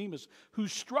Nicodemus,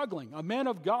 who's struggling. A man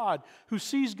of God who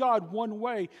sees God one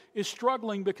way is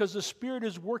struggling because the Spirit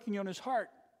is working on his heart.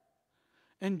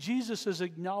 And Jesus is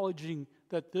acknowledging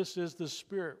that this is the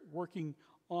Spirit working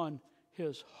on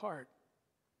his heart.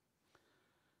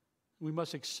 We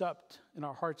must accept in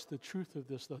our hearts the truth of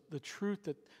this, the truth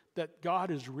that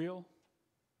God is real,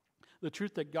 the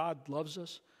truth that God loves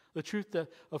us, the truth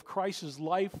of Christ's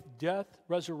life, death,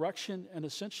 resurrection, and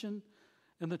ascension,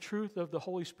 and the truth of the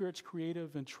Holy Spirit's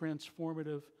creative and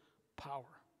transformative power.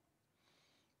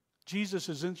 Jesus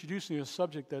is introducing a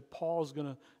subject that Paul is going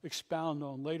to expound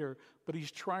on later, but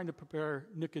he's trying to prepare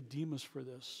Nicodemus for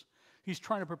this. He's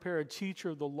trying to prepare a teacher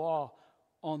of the law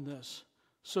on this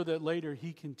so that later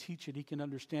he can teach it, he can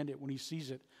understand it when he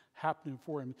sees it happening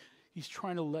for him. He's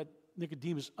trying to let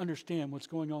Nicodemus understand what's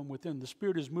going on within. The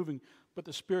Spirit is moving, but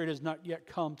the Spirit has not yet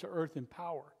come to earth in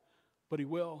power, but he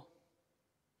will.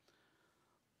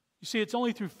 You see, it's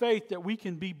only through faith that we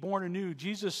can be born anew.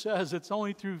 Jesus says it's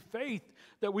only through faith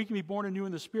that we can be born anew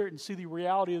in the Spirit and see the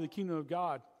reality of the kingdom of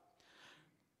God.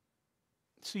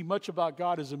 See, much about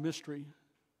God is a mystery,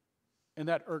 and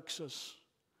that irks us.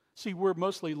 See, we're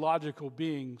mostly logical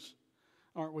beings,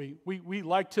 aren't we? We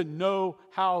like to know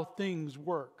how things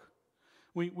work.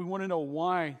 We want to know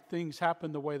why things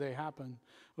happen the way they happen.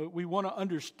 We want to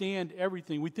understand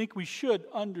everything. We think we should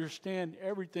understand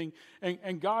everything.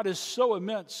 And God is so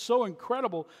immense, so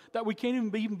incredible, that we can't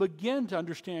even begin to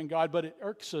understand God, but it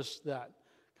irks us that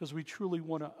because we truly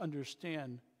want to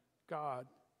understand God.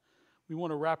 We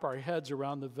want to wrap our heads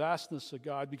around the vastness of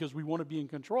God because we want to be in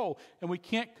control, and we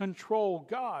can't control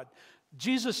God.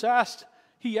 Jesus asked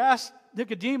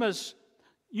Nicodemus,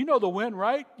 you know the wind,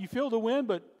 right? You feel the wind,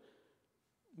 but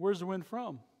where's the wind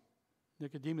from?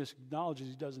 Nicodemus acknowledges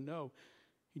he doesn't know.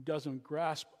 He doesn't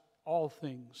grasp all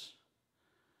things.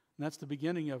 And that's the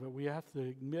beginning of it. We have to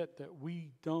admit that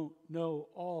we don't know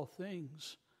all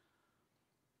things,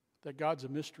 that God's a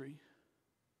mystery,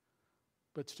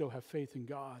 but still have faith in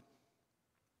God.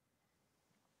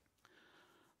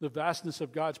 The vastness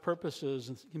of God's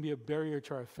purposes can be a barrier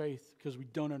to our faith because we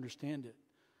don't understand it.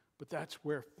 But that's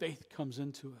where faith comes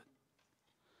into it.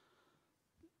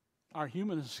 Our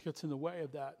humanness gets in the way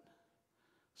of that.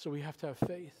 So we have to have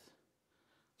faith.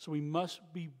 So we must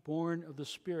be born of the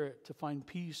Spirit to find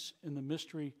peace in the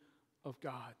mystery of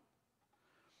God.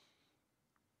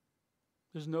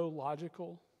 There's no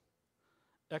logical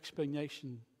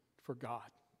explanation for God.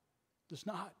 There's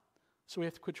not. So we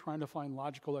have to quit trying to find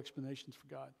logical explanations for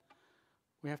God.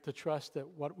 We have to trust that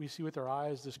what we see with our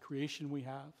eyes, this creation we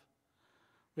have,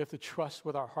 we have to trust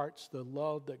with our hearts the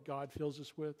love that God fills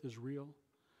us with is real,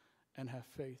 and have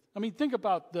faith. I mean, think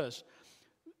about this.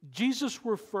 Jesus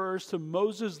refers to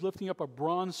Moses lifting up a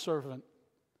bronze serpent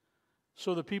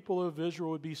so the people of Israel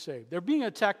would be saved. They're being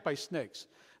attacked by snakes.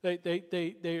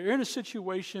 They're in a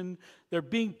situation, they're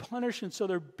being punished, and so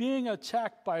they're being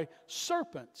attacked by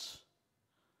serpents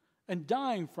and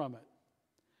dying from it.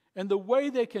 And the way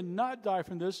they cannot die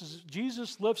from this is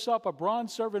Jesus lifts up a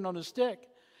bronze serpent on a stick.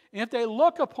 And if they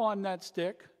look upon that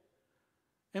stick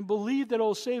and believe that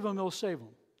it'll save them, it'll save them.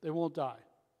 They won't die.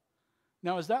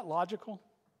 Now, is that logical?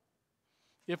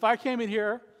 If I came in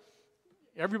here,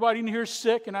 everybody in here is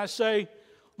sick, and I say,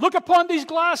 look upon these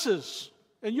glasses,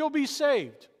 and you'll be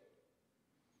saved.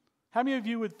 How many of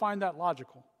you would find that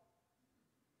logical?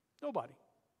 Nobody.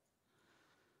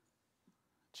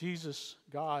 Jesus,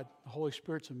 God, the Holy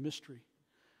Spirit's a mystery.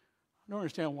 I don't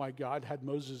understand why God had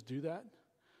Moses do that,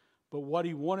 but what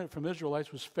he wanted from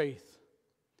Israelites was faith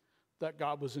that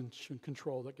God was in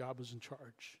control, that God was in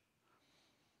charge.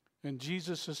 And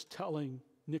Jesus is telling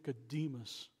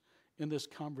Nicodemus in this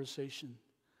conversation,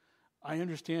 I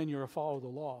understand you're a follower of the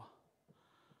law,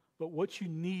 but what you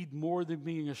need more than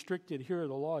being restricted here of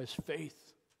the law is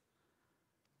faith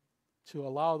to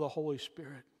allow the Holy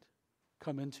Spirit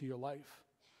come into your life,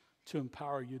 to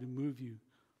empower you, to move you,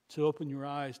 to open your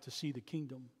eyes to see the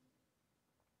kingdom.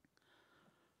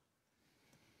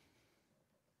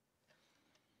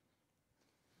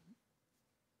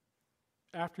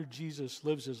 After Jesus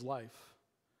lives his life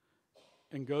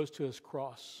and goes to his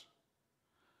cross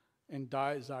and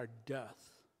dies our death,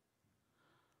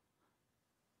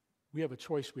 we have a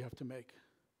choice we have to make.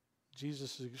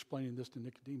 Jesus is explaining this to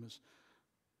Nicodemus.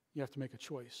 You have to make a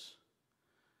choice.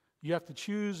 You have to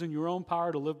choose in your own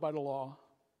power to live by the law,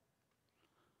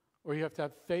 or you have to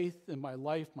have faith in my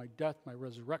life, my death, my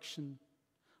resurrection,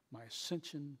 my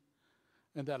ascension,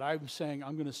 and that I'm saying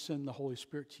I'm going to send the Holy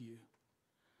Spirit to you.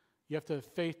 You have to have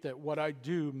faith that what I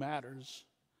do matters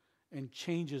and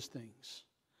changes things.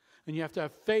 And you have to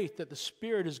have faith that the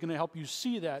Spirit is going to help you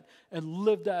see that and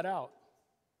live that out.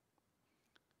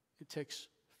 It takes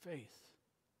faith.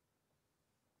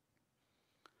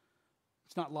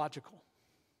 It's not logical.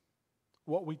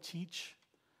 What we teach,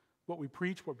 what we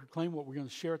preach, what we proclaim, what we're going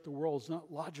to share with the world is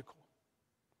not logical.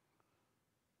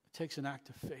 It takes an act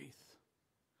of faith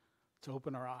to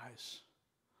open our eyes,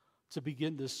 to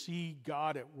begin to see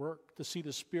God at work, to see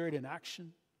the Spirit in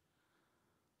action,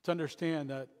 to understand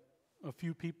that a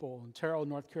few people in Terrell,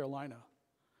 North Carolina,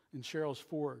 in Sherrills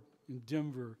Ford, in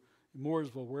Denver, in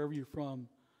Mooresville, wherever you're from,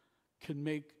 can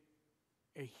make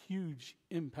a huge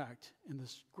impact in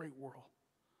this great world.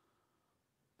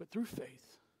 But through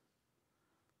faith,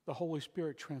 the Holy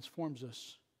Spirit transforms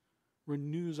us,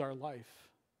 renews our life,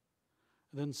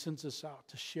 and then sends us out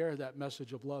to share that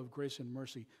message of love, grace, and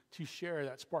mercy, to share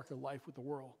that spark of life with the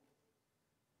world.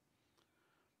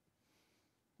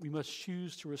 We must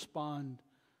choose to respond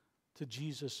to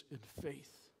Jesus in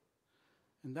faith.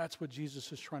 And that's what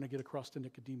Jesus is trying to get across to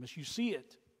Nicodemus. You see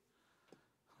it,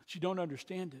 but you don't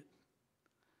understand it.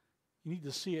 You need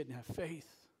to see it and have faith.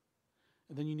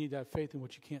 And then you need to have faith in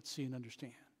what you can't see and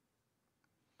understand.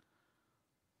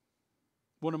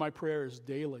 One of my prayers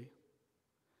daily,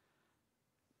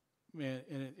 man,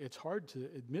 and it's hard to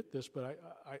admit this, but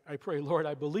I pray, Lord,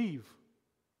 I believe.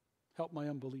 Help my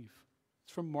unbelief.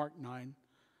 It's from Mark 9.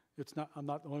 I'm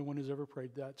not the only one who's ever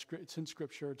prayed that. It's in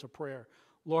Scripture. It's a prayer.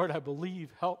 Lord, I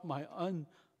believe. Help my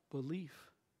unbelief.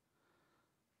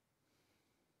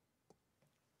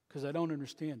 Because I don't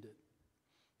understand it.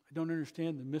 I don't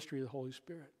understand the mystery of the Holy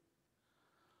Spirit.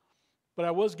 But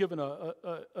I was given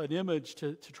an image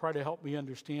to try to help me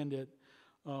understand it.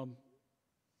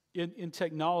 In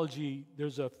technology,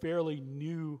 there's a fairly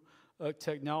new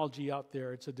technology out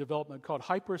there. It's a development called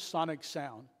hypersonic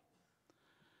sound.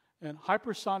 And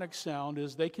hypersonic sound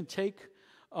is they can take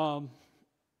a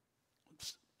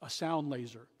sound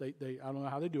laser. I don't know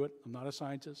how they do it. I'm not a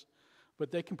scientist.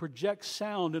 But they can project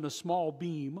sound in a small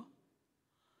beam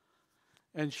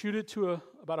and shoot it to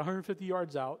about 150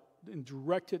 yards out and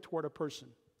direct it toward a person.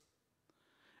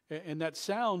 And that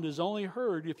sound is only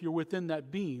heard if you're within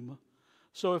that beam.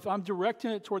 So if I'm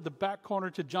directing it toward the back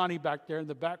corner to Johnny back there in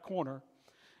the back corner,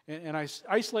 and I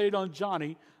isolate it on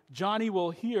Johnny, Johnny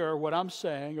will hear what I'm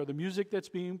saying or the music that's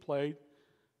being played,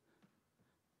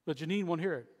 but Janine won't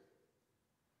hear it.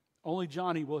 Only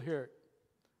Johnny will hear it.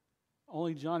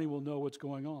 Only Johnny will know what's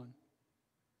going on.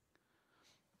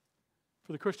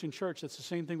 For the Christian church, that's the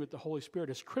same thing with the Holy Spirit.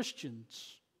 As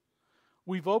Christians,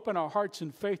 we've opened our hearts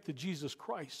in faith to Jesus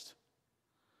Christ.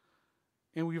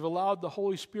 And we've allowed the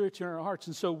Holy Spirit to enter our hearts.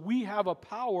 And so we have a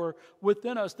power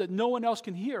within us that no one else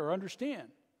can hear or understand.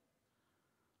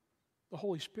 The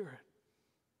Holy Spirit.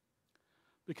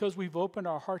 Because we've opened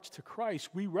our hearts to Christ,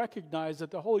 we recognize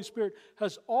that the Holy Spirit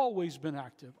has always been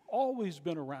active, always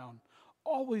been around,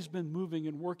 always been moving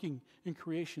and working in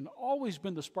creation, always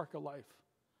been the spark of life.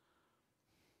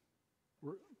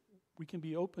 We can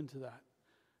be open to that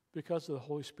because of the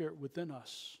Holy Spirit within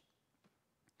us.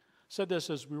 I said this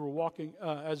as we were walking,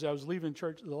 as I was leaving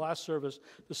church, the last service,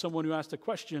 to someone who asked a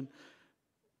question.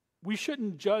 We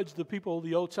shouldn't judge the people of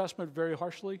the Old Testament very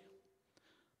harshly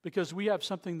because we have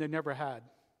something they never had.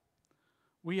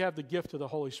 We have the gift of the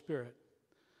Holy Spirit.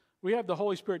 We have the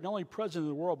Holy Spirit not only present in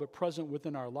the world, but present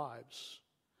within our lives.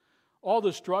 All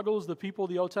the struggles the people of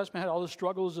the Old Testament had, all the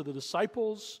struggles that the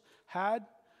disciples had,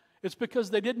 it's because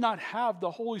they did not have the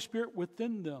Holy Spirit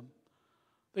within them.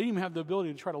 They didn't even have the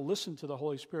ability to try to listen to the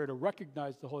Holy Spirit or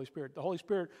recognize the Holy Spirit. The Holy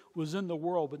Spirit was in the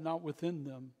world, but not within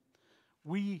them.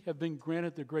 We have been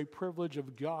granted the great privilege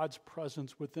of God's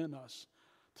presence within us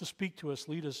to speak to us,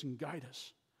 lead us, and guide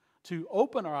us, to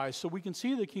open our eyes so we can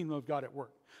see the kingdom of God at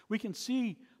work. We can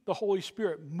see the Holy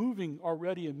Spirit moving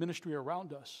already in ministry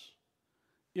around us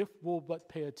if we'll but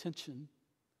pay attention,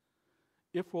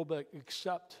 if we'll but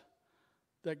accept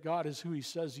that God is who He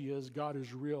says He is, God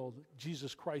is real, that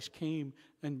Jesus Christ came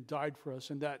and died for us,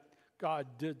 and that God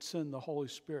did send the Holy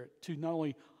Spirit to not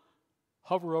only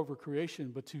hover over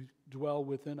creation, but to dwell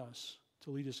within us,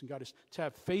 to lead us and guide us, to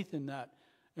have faith in that,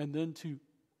 and then to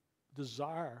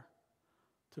desire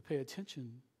to pay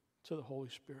attention to the Holy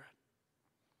Spirit.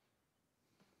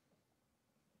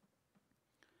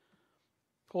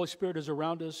 The Holy Spirit is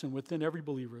around us and within every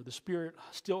believer. The Spirit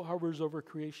still hovers over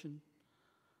creation.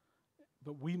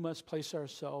 But we must place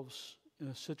ourselves in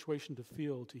a situation to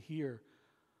feel, to hear,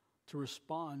 to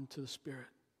respond to the Spirit.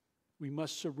 We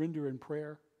must surrender in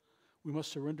prayer. We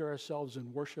must surrender ourselves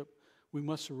in worship. We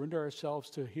must surrender ourselves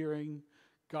to hearing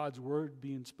God's word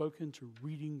being spoken, to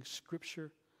reading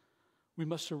Scripture. We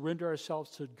must surrender ourselves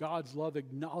to God's love,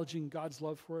 acknowledging God's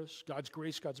love for us, God's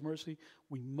grace, God's mercy.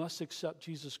 We must accept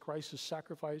Jesus Christ's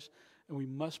sacrifice, and we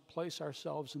must place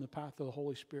ourselves in the path of the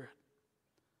Holy Spirit.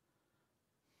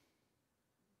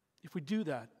 If we do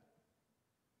that,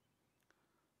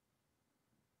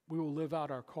 we will live out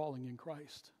our calling in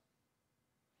Christ.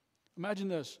 Imagine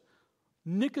this.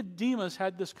 Nicodemus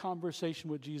had this conversation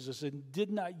with Jesus and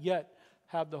did not yet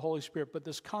have the Holy Spirit, but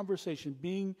this conversation,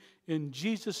 being in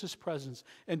Jesus' presence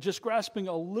and just grasping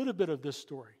a little bit of this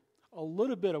story, a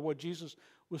little bit of what Jesus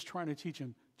was trying to teach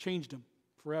him, changed him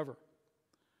forever.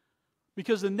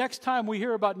 Because the next time we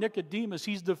hear about Nicodemus,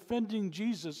 he's defending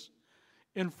Jesus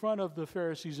in front of the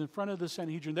Pharisees, in front of the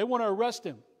Sanhedrin. They want to arrest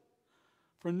him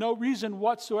for no reason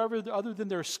whatsoever other than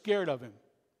they're scared of him.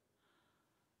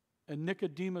 And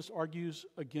Nicodemus argues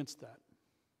against that.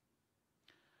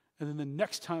 And then the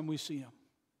next time we see him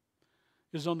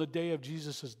is on the day of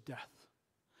Jesus' death.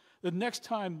 The next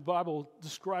time the Bible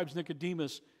describes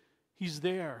Nicodemus, he's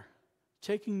there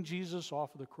taking Jesus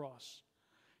off of the cross.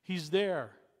 He's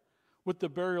there with the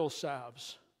burial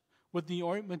salves, with the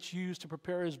ointments used to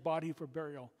prepare his body for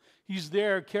burial. He's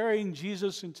there carrying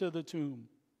Jesus into the tomb.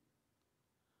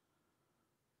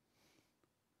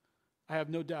 I have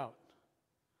no doubt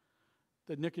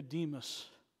that Nicodemus,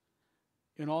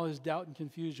 in all his doubt and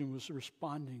confusion, was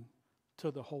responding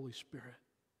to the Holy Spirit.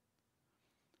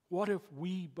 What if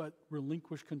we but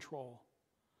relinquish control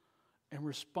and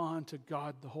respond to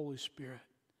God, the Holy Spirit,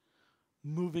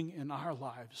 moving in our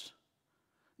lives?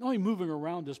 Not only moving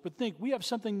around us, but think, we have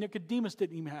something Nicodemus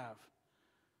didn't even have.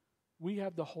 We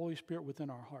have the Holy Spirit within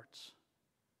our hearts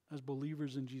as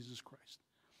believers in Jesus Christ.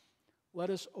 Let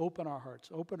us open our hearts,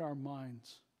 open our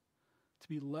minds to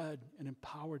be led and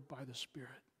empowered by the Spirit.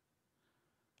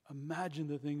 Imagine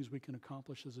the things we can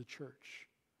accomplish as a church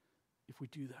if we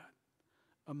do that.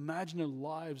 Imagine the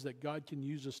lives that God can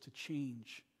use us to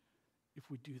change if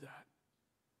we do that.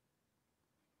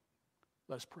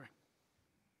 Let's pray.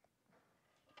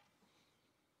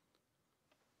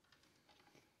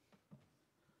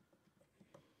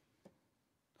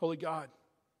 Holy God,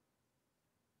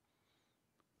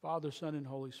 Father, Son, and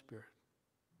Holy Spirit,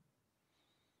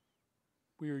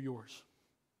 we are yours.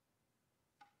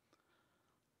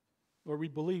 Lord, we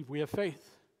believe, we have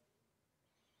faith.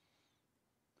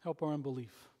 Help our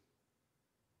unbelief.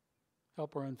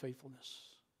 Help our unfaithfulness.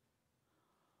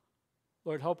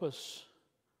 Lord, help us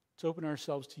to open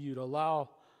ourselves to you, to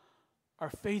allow our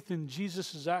faith in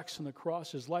Jesus' acts on the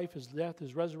cross, his life, his death,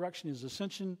 his resurrection, his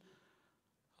ascension.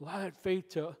 Allow that faith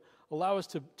to allow us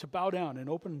to bow down and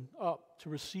open up to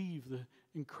receive the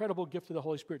incredible gift of the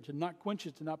Holy Spirit, to not quench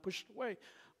it, to not push it away,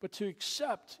 but to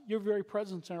accept your very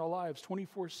presence in our lives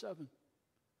 24/7,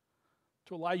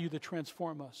 to allow you to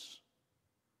transform us,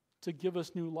 to give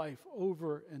us new life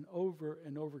over and over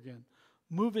and over again,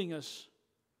 moving us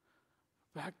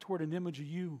back toward an image of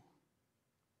you,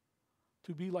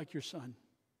 to be like your Son,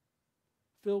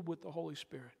 filled with the Holy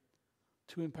Spirit,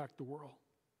 to impact the world.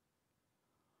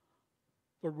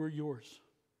 Lord, we're yours.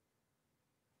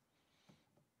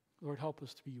 Lord, help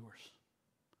us to be yours.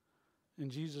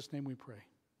 In Jesus' name we pray.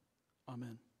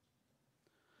 Amen.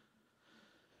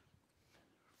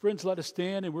 Friends, let us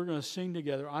stand and we're going to sing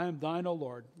together. I am thine, O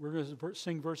Lord. We're going to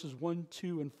sing verses 1,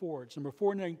 2, and 4. It's number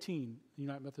 419, the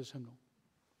United Methodist Hymnal.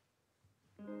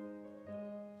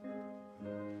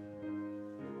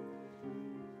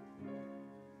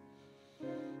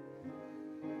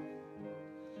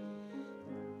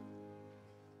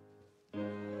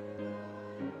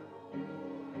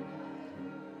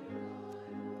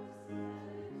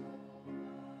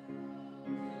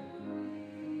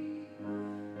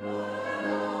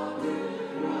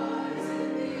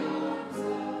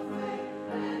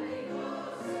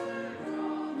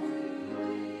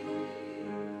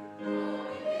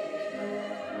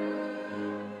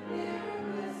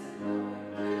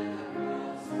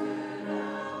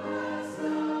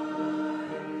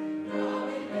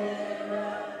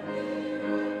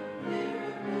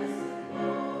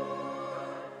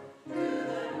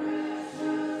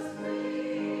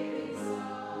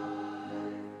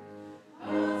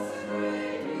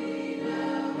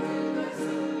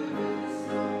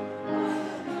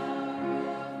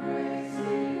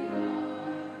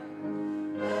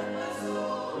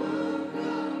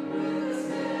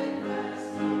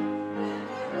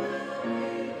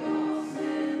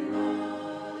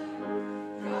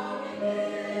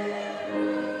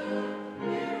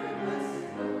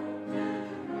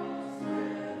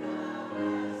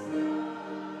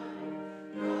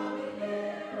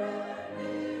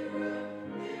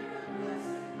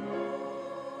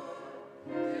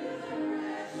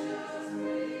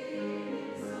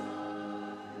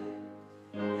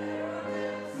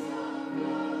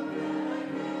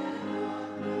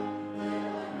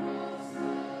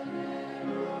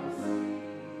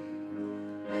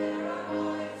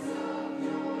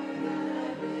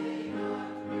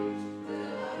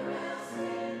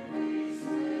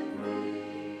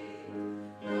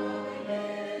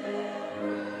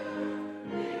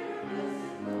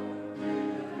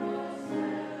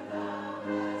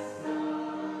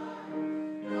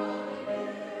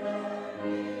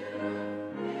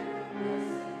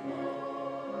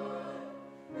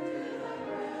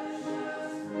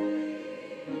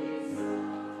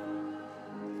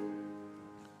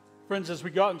 Friends, as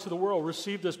we got into the world,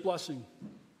 receive this blessing.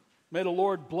 May the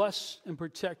Lord bless and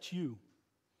protect you.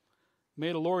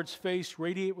 May the Lord's face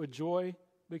radiate with joy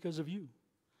because of you.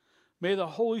 May the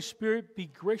Holy Spirit be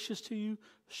gracious to you,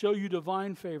 show you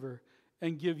divine favor,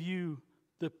 and give you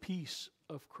the peace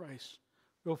of Christ.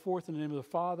 Go forth in the name of the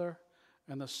Father,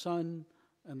 and the Son,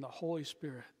 and the Holy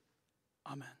Spirit.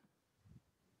 Amen.